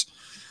portable ones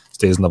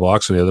stays in the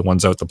box and the other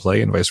one's out to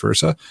play and vice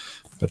versa.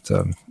 But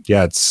I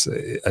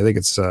think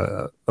it's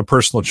a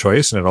personal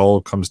choice, and it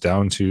all comes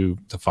down to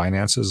the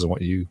finances and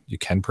what you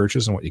can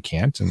purchase and what you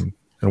can't, and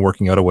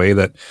working out a way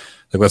that,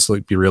 like, let's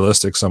be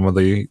realistic. Some of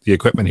the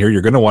equipment here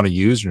you're going to want to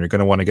use and you're going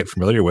to want to get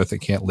familiar with. It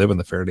can't live in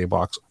the Faraday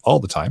box all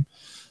the time.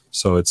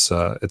 So it's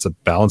a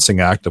balancing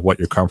act of what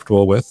you're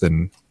comfortable with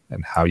and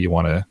how you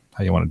want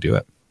to do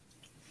it.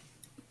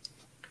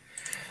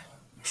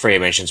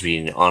 Freya mentions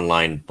being an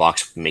online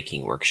box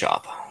making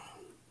workshop.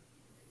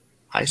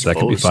 I suppose that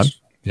could be fun.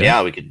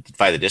 Yeah, we could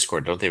via the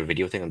Discord. Don't they have a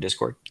video thing on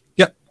Discord?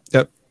 Yep.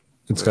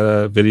 It's got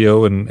a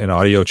video and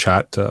audio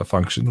chat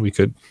function. We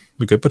could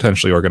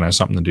potentially organize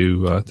something to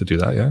do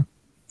that. Yeah.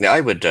 Yeah,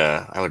 I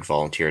would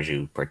volunteer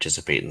to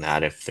participate in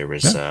that if there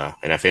was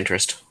enough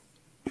interest.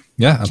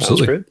 Yeah,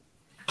 absolutely.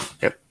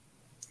 Yep.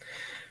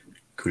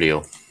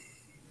 Coolio.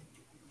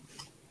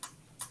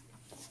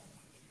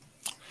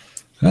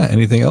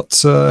 Anything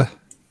else for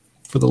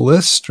the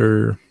list,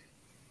 or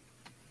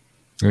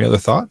any other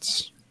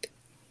thoughts?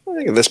 I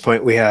think at this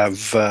point we have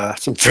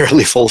some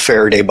fairly full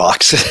Faraday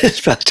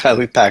boxes by the time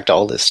we packed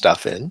all this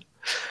stuff in.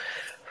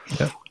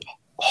 Yeah.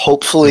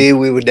 Hopefully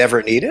we would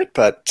never need it,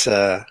 but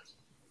I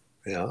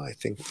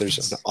think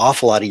there's an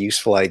awful lot of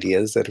useful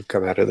ideas that have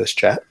come out of this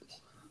chat.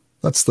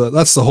 That's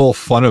the whole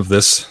fun of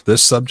this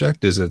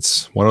subject, is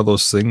it's one of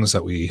those things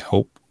that we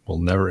hope we'll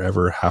never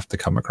ever have to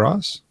come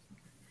across,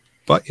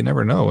 but you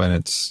never know. And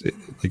it's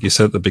like you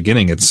said at the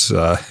beginning, it's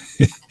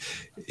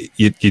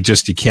you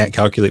can't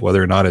calculate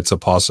whether or not it's a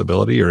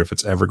possibility or if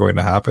it's ever going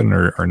to happen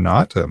or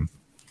not. So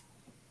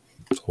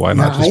why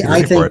not just be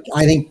ready for it?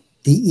 I think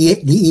the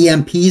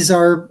EMPs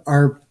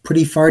are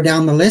pretty far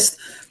down the list,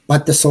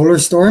 but the solar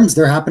storms,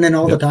 they're happening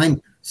all the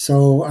time.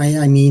 So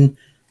I mean,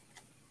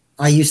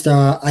 I used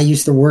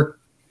to work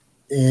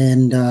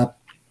in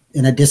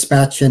a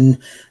dispatch, and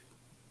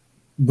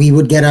we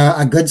would get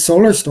a good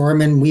solar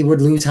storm and we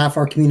would lose half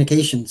our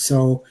communication.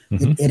 So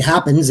it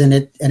happens, and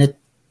it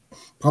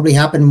probably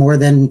happened more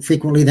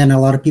frequently than a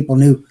lot of people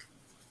knew.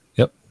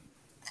 Yep.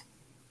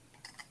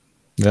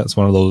 Yeah, it's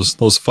one of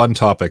those fun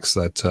topics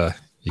that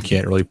you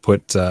can't really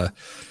put a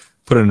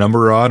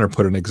number on or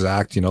put an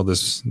exact,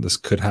 this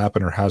could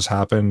happen or has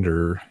happened,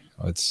 or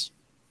it's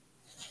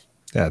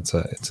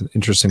an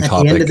interesting topic.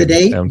 At the end of the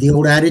day, the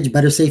old adage,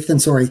 better safe than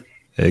sorry.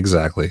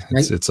 Exactly.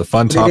 Right? It's a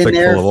fun topic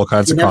full of all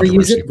kinds of controversy.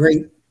 Use it,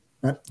 great.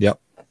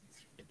 Yep.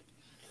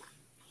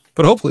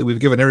 But hopefully we've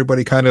given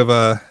everybody kind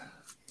of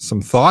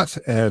some thought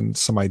and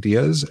some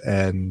ideas,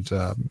 and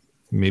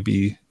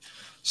maybe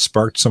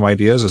sparked some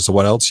ideas as to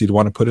what else you'd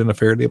want to put in a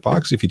Faraday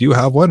box if you do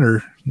have one,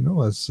 or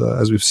as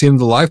we've seen in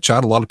the live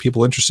chat, a lot of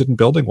people interested in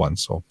building one.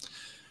 So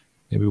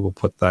maybe we'll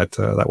put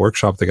that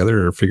workshop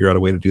together or figure out a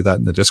way to do that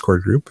in the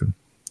Discord group, and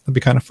that'd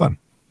be kind of fun.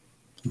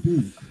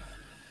 Mm-hmm.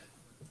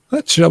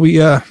 Shall we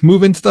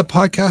move into the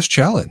podcast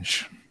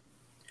challenge?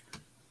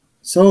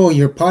 So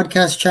your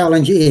podcast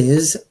challenge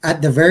is,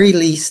 at the very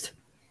least,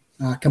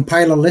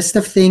 compile a list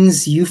of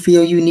things you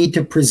feel you need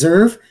to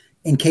preserve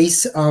in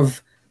case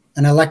of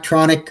an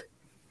electronic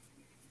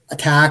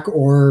attack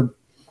or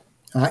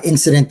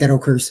incident that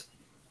occurs.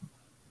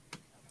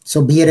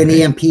 So be it an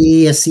EMP,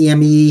 a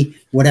CME,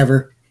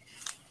 whatever.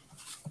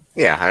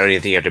 Yeah, I don't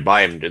even think you have to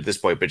buy them at this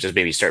point, but just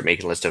maybe start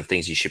making a list of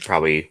things you should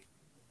probably,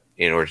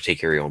 in order to take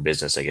care of your own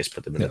business, I guess,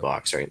 put them in the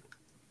box, right?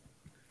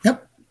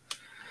 Yep.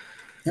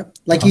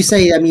 Like you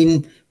say, I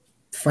mean,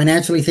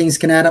 financially things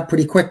can add up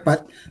pretty quick,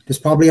 but there's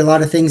probably a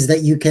lot of things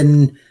that you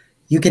can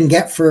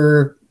get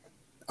for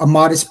a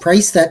modest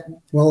price that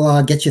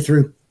will get you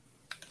through.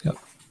 Yep.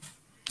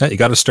 Yeah, you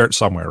got to start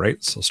somewhere,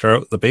 right? So start out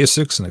with the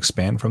basics and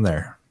expand from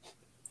there.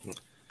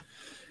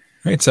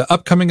 Right, so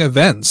upcoming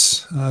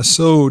events.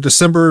 So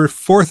December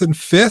 4th and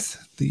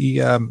 5th,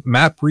 the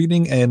map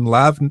reading and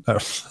land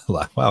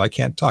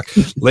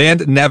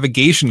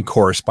navigation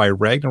course by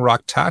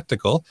Ragnarok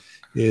Tactical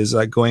is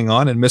going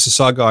on in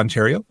Mississauga,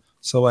 Ontario.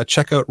 So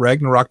check out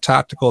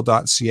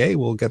ragnaroktactical.ca.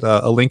 We'll get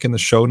a link in the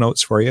show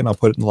notes for you, and I'll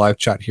put it in the live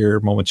chat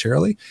here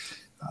momentarily.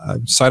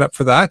 Sign up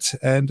for that,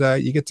 and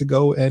you get to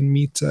go and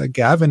meet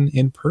Gavin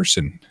in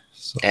person.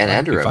 So and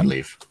Andrew, I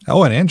believe.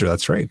 Oh, and Andrew,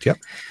 that's right. Yep.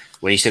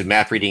 When you said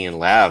map reading in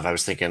Lav, I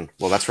was thinking,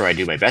 well, that's where I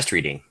do my best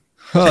reading.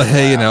 Oh,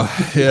 hey,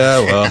 yeah,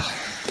 well.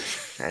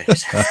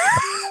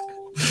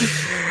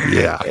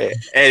 Yeah.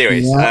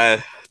 Anyways,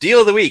 deal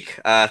of the week.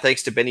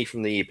 Thanks to Benny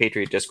from the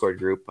Patriot Discord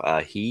group.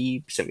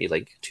 He sent me a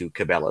link to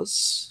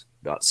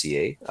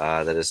Cabela's.ca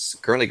that has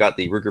currently got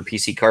the Ruger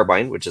PC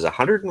carbine, which is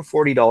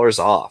 $140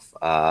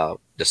 off,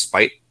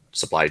 despite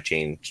supply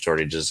chain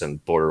shortages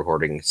and border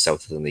hoarding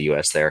south in the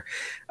U.S. there.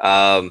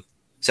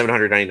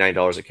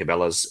 $799 at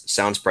Cabela's.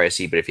 Sounds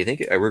pricey, but if you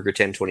think a Ruger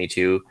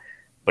 1022,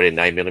 but in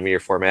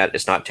 9mm format,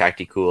 it's not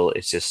tactical.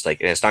 It's just like,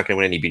 and it's not going to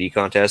win any beauty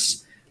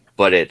contests,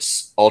 but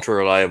it's ultra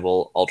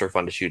reliable, ultra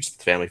fun to shoot. It's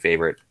the family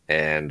favorite,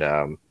 and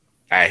I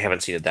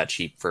haven't seen it that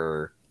cheap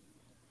for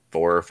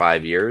 4 or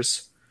 5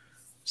 years.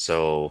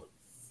 So,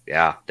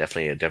 yeah,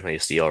 definitely a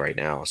steal right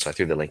now. So I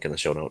threw the link in the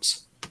show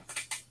notes.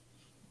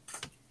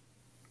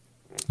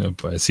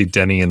 Yep, I see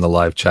Denny in the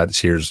live chat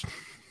here's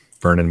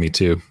burning me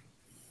too.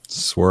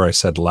 Swore I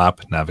said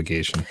lap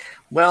navigation.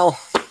 Well,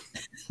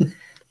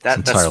 that's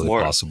entirely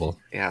more possible.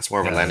 Yeah, it's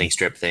more of a landing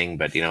strip thing,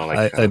 but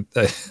like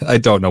I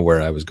don't know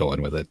where I was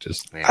going with it.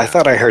 Just I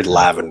thought I heard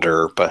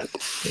lavender, but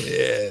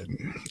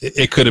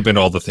it could have been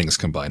all the things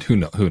combined. Who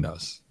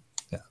knows?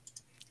 Yeah.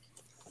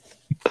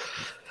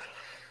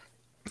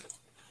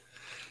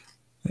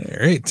 All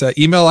right.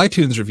 Email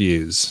iTunes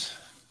reviews.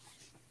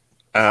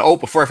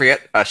 Before I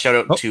forget, shout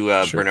out to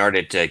sure. Bernard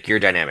at Gear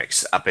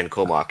Dynamics up in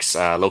Comox,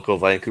 local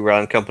Vancouver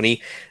Island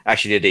company.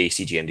 Actually did a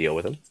CGN deal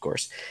with him, of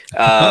course.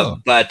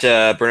 But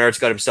Bernard's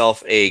got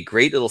himself a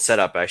great little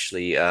setup,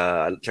 actually.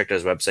 I checked out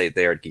his website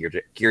there at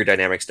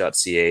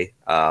geardynamics.ca.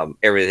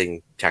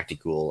 Everything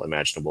tactical,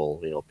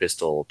 imaginable,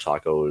 pistol,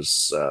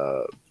 tacos,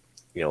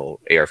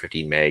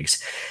 AR-15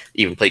 mags,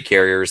 even plate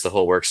carriers, the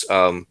whole works.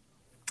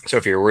 So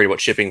if you're worried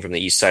about shipping from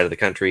the east side of the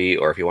country,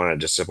 or if you want to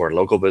just support a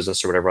local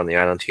business or whatever on the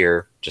island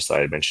here, just thought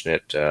I'd mention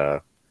it.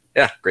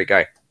 Yeah, great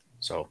guy.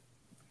 So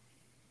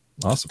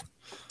awesome.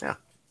 Yeah.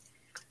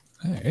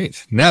 All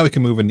right. Now we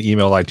can move into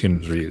email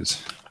iTunes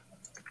reviews.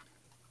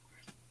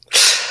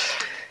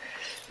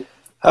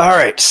 All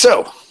right.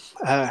 So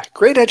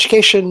great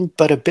education,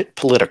 but a bit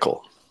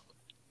political.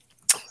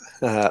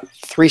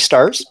 3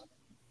 stars.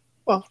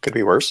 Well, could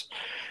be worse.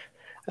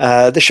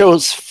 The show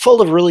is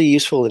full of really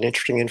useful and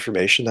interesting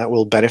information that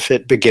will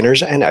benefit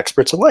beginners and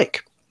experts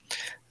alike.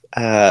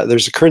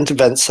 There's a current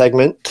event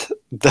segment,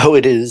 though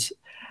it is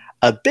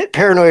a bit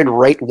paranoid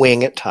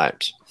right-wing at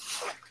times.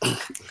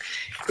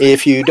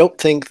 If you don't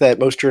think that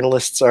most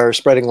journalists are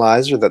spreading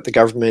lies or that the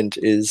government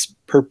is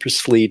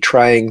purposefully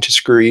trying to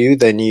screw you,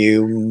 then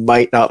you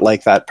might not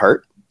like that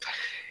part.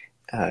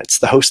 It's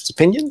the host's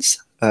opinions,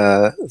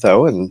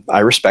 though, and I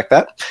respect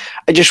that.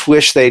 I just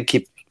wish they'd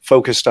keep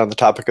focused on the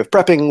topic of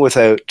prepping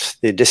without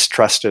the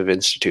distrust of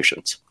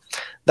institutions.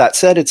 That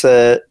said,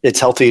 it's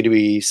healthy to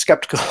be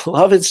skeptical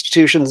of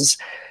institutions.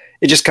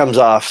 It just comes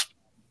off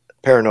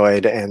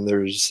paranoid, and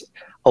there's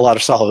a lot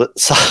of solid,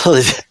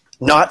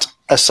 not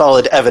a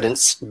solid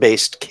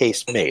evidence-based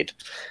case made.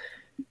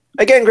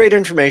 Again, great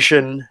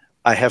information.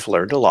 I have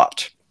learned a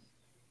lot.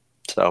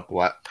 So,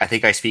 what I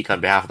think I speak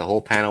on behalf of the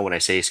whole panel when I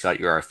say, Scott,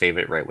 you're our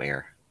favorite right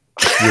winger.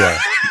 Yeah,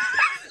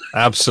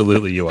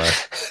 absolutely, you are.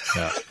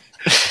 Yeah.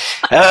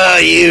 Oh,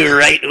 you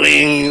right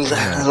wing,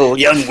 little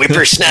young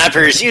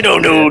whippersnappers, you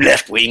don't know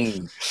left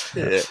wing.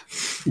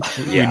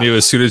 You knew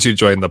as soon as you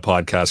joined the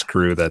podcast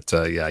crew that,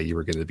 you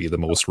were going to be the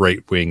most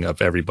right wing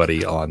of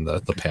everybody on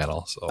the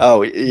panel. So.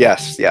 Oh,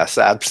 yes,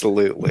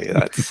 absolutely.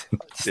 That's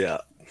yeah.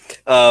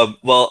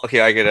 Well,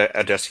 okay, I got to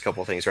address a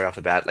couple of things right off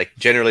the bat. Like,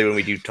 generally, when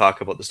we do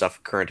talk about the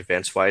stuff current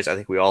events-wise, I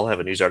think we all have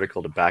a news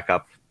article to back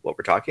up what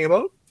we're talking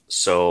about.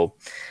 So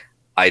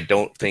I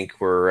don't think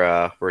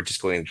we're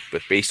just going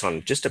with based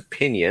on just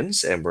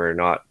opinions, and we're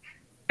not.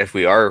 If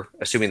we are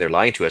assuming they're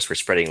lying to us, we're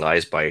spreading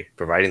lies by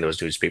providing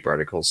those newspaper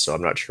articles. So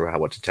I'm not sure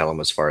what to tell them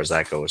as far as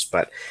that goes.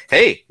 But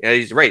hey,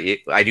 he's right.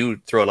 I do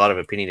throw a lot of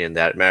opinion in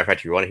that. Matter of fact,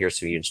 if you want to hear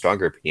some even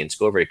stronger opinions,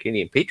 go over to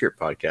Canadian Patriot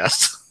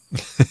Podcast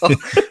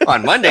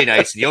on Monday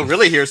nights, and you'll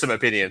really hear some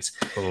opinions.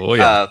 Oh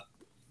yeah.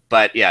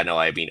 But yeah, no,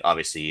 I mean,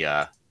 obviously,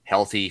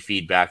 healthy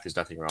feedback. There's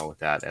nothing wrong with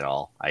that at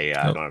all. I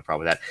don't have a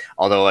problem with that.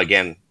 Although,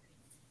 again,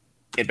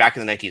 back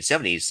in the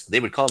 1970s, they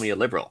would call me a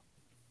liberal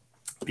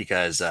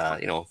because,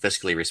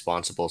 fiscally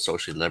responsible,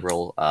 socially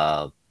liberal.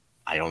 I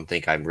don't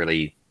think I'm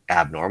really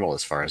abnormal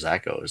as far as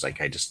that goes.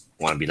 Like, I just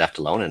want to be left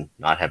alone and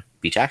not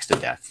be taxed to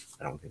death.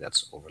 I don't think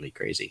that's overly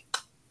crazy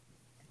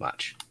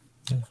much.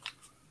 Yeah.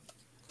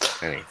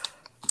 Anyway.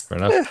 Fair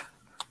enough.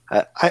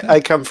 I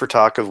come for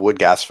talk of wood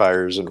gas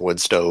fires and wood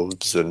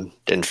stoves and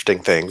interesting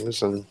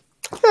things, and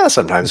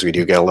sometimes we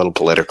do get a little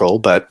political,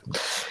 but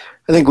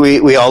I think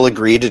we all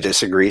agree to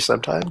disagree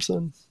sometimes,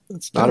 and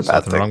it's not a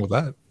bad thing. Wrong with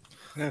that.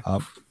 Yeah.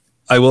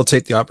 I will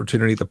take the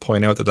opportunity to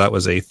point out that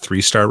was a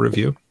 3-star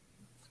review,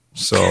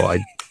 so I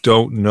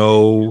don't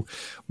know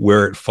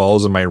where it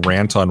falls in my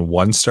rant on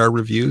 1-star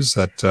reviews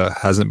that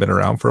hasn't been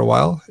around for a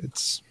while.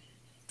 It's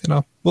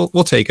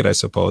we'll take it, I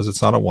suppose.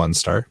 It's not a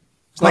 1-star.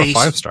 It's not a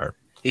 5-star.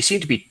 He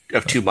seemed to be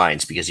of two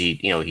minds because he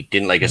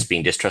didn't like us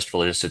being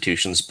distrustful of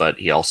institutions, but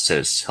he also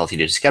says healthy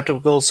to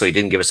skeptical. So he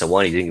didn't give us a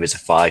 1. He didn't give us a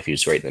 5. He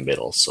was right in the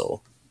middle.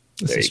 So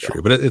this is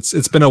true, but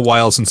it's been a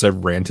while since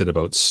I've ranted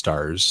about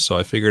stars. So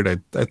I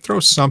figured I'd throw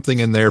something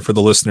in there for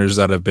the listeners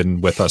that have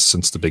been with us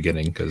since the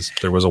beginning, because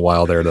there was a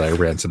while there that I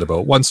ranted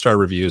about 1-star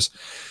reviews.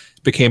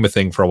 It became a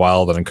thing for a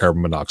while, then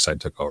carbon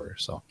monoxide took over.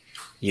 So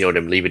you know what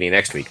I'm leaving you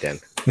next week then.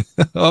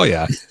 Oh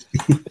yeah,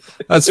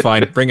 that's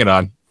fine. Bring it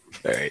on.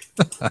 All right.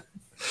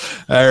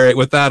 All right.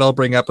 With that, I'll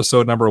bring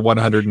episode number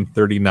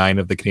 139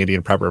 of the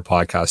Canadian Prepper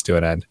Podcast to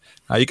an end.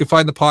 You can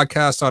find the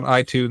podcast on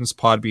iTunes,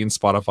 Podbean,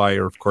 Spotify,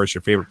 or of course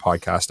your favorite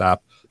podcast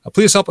app.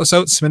 Please help us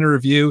out. Submit a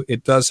review.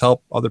 It does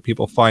help other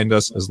people find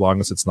us, as long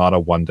as it's not a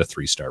 1 to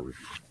 3-star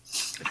review.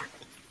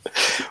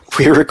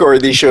 We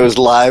record these shows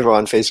live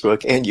on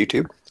Facebook and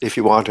YouTube. If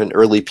you want an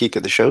early peek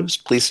at the shows,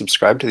 please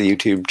subscribe to the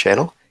YouTube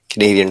channel,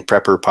 Canadian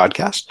Prepper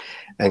Podcast,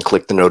 and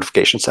click the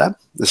notifications tab.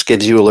 This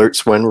gives you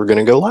alerts when we're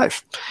going to go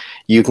live.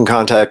 You can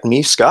contact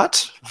me,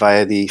 Scott,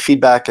 via the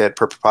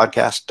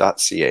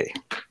feedback@prepperpodcast.ca.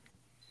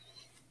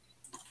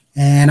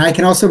 And I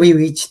can also be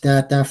reached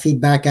at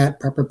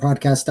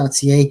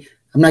feedback@prepperpodcast.ca.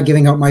 I'm not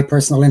giving out my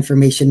personal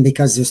information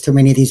because there's too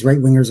many of these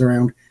right-wingers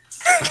around.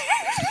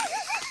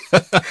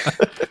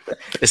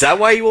 Is that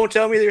why you won't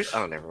tell me there's...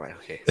 Oh, never mind.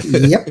 Okay.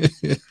 Yep.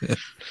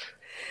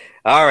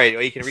 All right.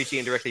 Well, you can reach me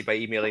directly by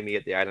emailing me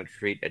at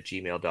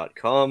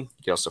theislandretreat@gmail.com. You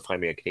can also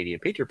find me on Canadian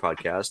Patriot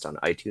Podcast on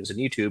iTunes and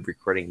YouTube,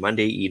 recording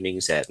Monday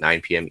evenings at 9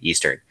 p.m.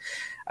 Eastern.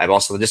 I'm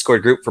also in the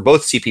Discord group for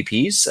both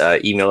CPPs.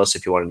 Email us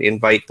if you want an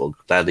invite. We'll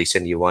gladly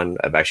send you one.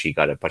 I've actually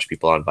got a bunch of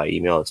people on by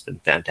email. It's been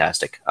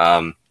fantastic.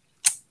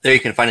 There you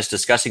can find us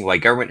discussing why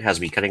government has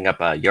me cutting up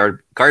a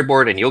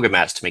cardboard and yoga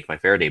mats to make my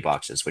Faraday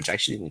boxes, which I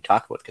actually didn't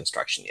talk about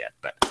construction yet.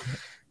 But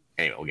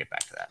anyway, we'll get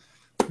back to that.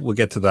 We'll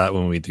get to that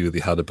when we do the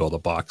how to build a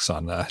box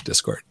on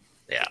Discord.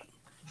 Yeah.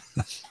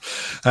 All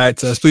right.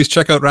 So please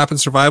check out Rapid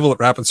Survival at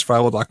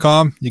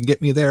rapidsurvival.com. You can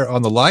get me there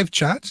on the live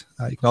chat.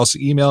 You can also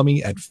email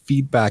me at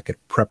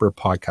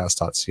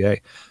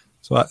feedback@prepperpodcast.ca.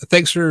 So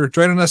thanks for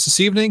joining us this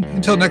evening.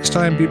 Until next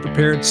time, be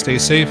prepared, stay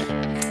safe,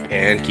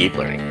 and keep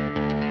learning.